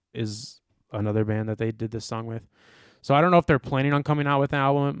First is another band that they did this song with. So I don't know if they're planning on coming out with an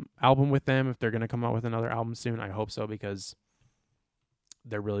album with them, if they're going to come out with another album soon. I hope so, because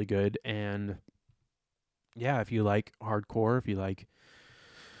they're really good. And yeah, if you like hardcore, if you like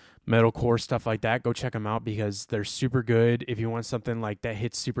metalcore, stuff like that, go check them out because they're super good. If you want something like that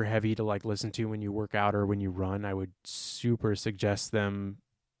hits super heavy to like listen to when you work out or when you run, I would super suggest them.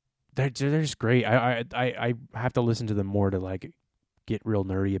 They're just great. I have to listen to them more to like get real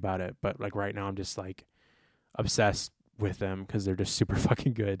nerdy about it. But like right now I'm just like obsessed with them because they're just super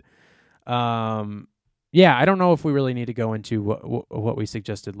fucking good. Yeah, I don't know if we really need to go into what we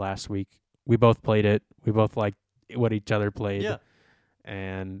suggested last week. We both played it. We both liked what each other played. Yeah.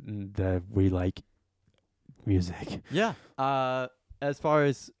 And we like music. Yeah. As far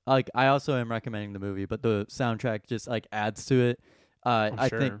as like, I also am recommending the movie, but the soundtrack just like adds to it. I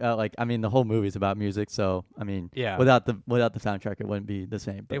think the whole movie's about music, so I mean, Yeah. without the soundtrack, it wouldn't be the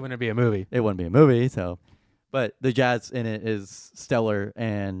same. But It wouldn't be a movie. it wouldn't be a movie. So, but the jazz in it is stellar,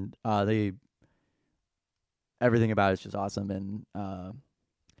 and everything about it's just awesome. And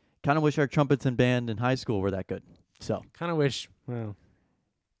kind of wish our trumpets and band in high school were that good. So Kind of wish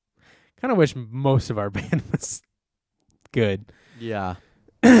most of our band was good. yeah.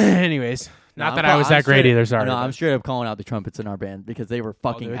 Anyways, not that I was that great either. Sorry. No, but I'm straight up calling out the trumpets in our band because they were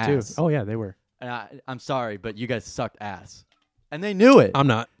I'll fucking do it too. ass. Oh yeah, they were. And I'm sorry, but you guys sucked ass, and they knew it. I'm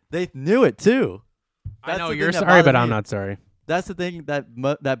not. They knew it too. I That's know the you're thing that sorry, but bothered I'm me. not sorry. That's the thing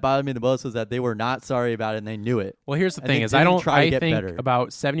that bothered me the most was that they were not sorry about it and they knew it. Well, here's the And thing: they is I didn't don't. try to I get think better. about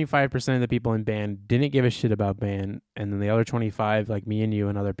 75% of the people in band didn't give a shit about band, and then the other 25, like me and you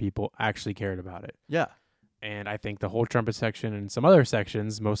and other people, actually cared about it. Yeah, And I think the whole trumpet section and some other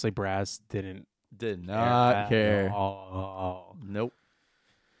sections, mostly brass, didn't did not care. at all. Nope.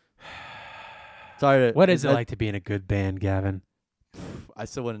 Sorry. What is it like to be in a good band, Gavin? I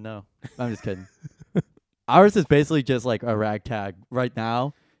still wouldn't know. I'm just kidding. Ours is basically just like a ragtag right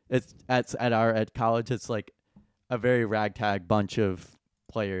now. It's at college. It's like a very ragtag bunch of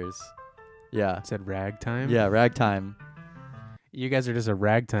players. Yeah, It said ragtime. yeah, ragtime. You guys are just a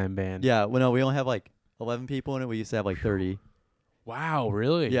ragtime band. Yeah, well, no, we only have like 11 people in it. We used to have like 30. Wow,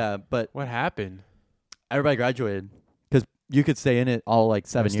 really? Yeah, but What happened? everybody graduated because you could stay in it all like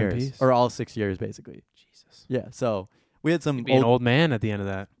 7 Rest in years peace. or all 6 years basically. Jesus. Yeah, so we had some You'd be an old man at the end of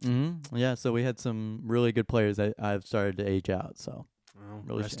that. Yeah, so we had some really good players that I've started to age out. So Well,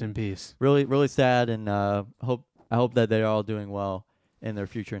 Really rest shame. in peace. really, really sad, and I hope that they're all doing well in their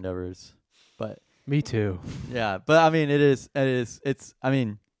future endeavors. But Me too. yeah, but I mean, it's I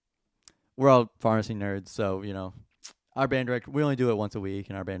mean, we're all pharmacy nerds, so you know, our band director, we only do it once a week,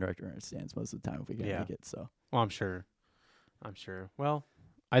 and our band director understands most of the time if we can Yeah. make it. So Well, I'm sure. Well,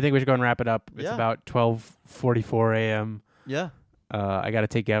 I think we should go and wrap it up. It's Yeah. about 12:44 a.m. yeah, I got to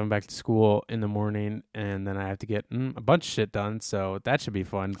take Gavin back to school in the morning, and then I have to get a bunch of shit done. So that should be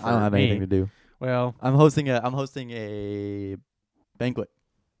fun for I don't have me. anything to do. Well, I'm hosting a banquet.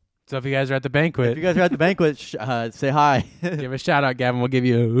 so if you guys are at the If banquet, you guys are at the banquet, say hi. give a shout out, Gavin. We'll give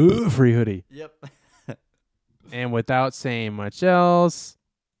you a free hoodie. Yep. And without saying much else,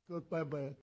 Goodbye, bye.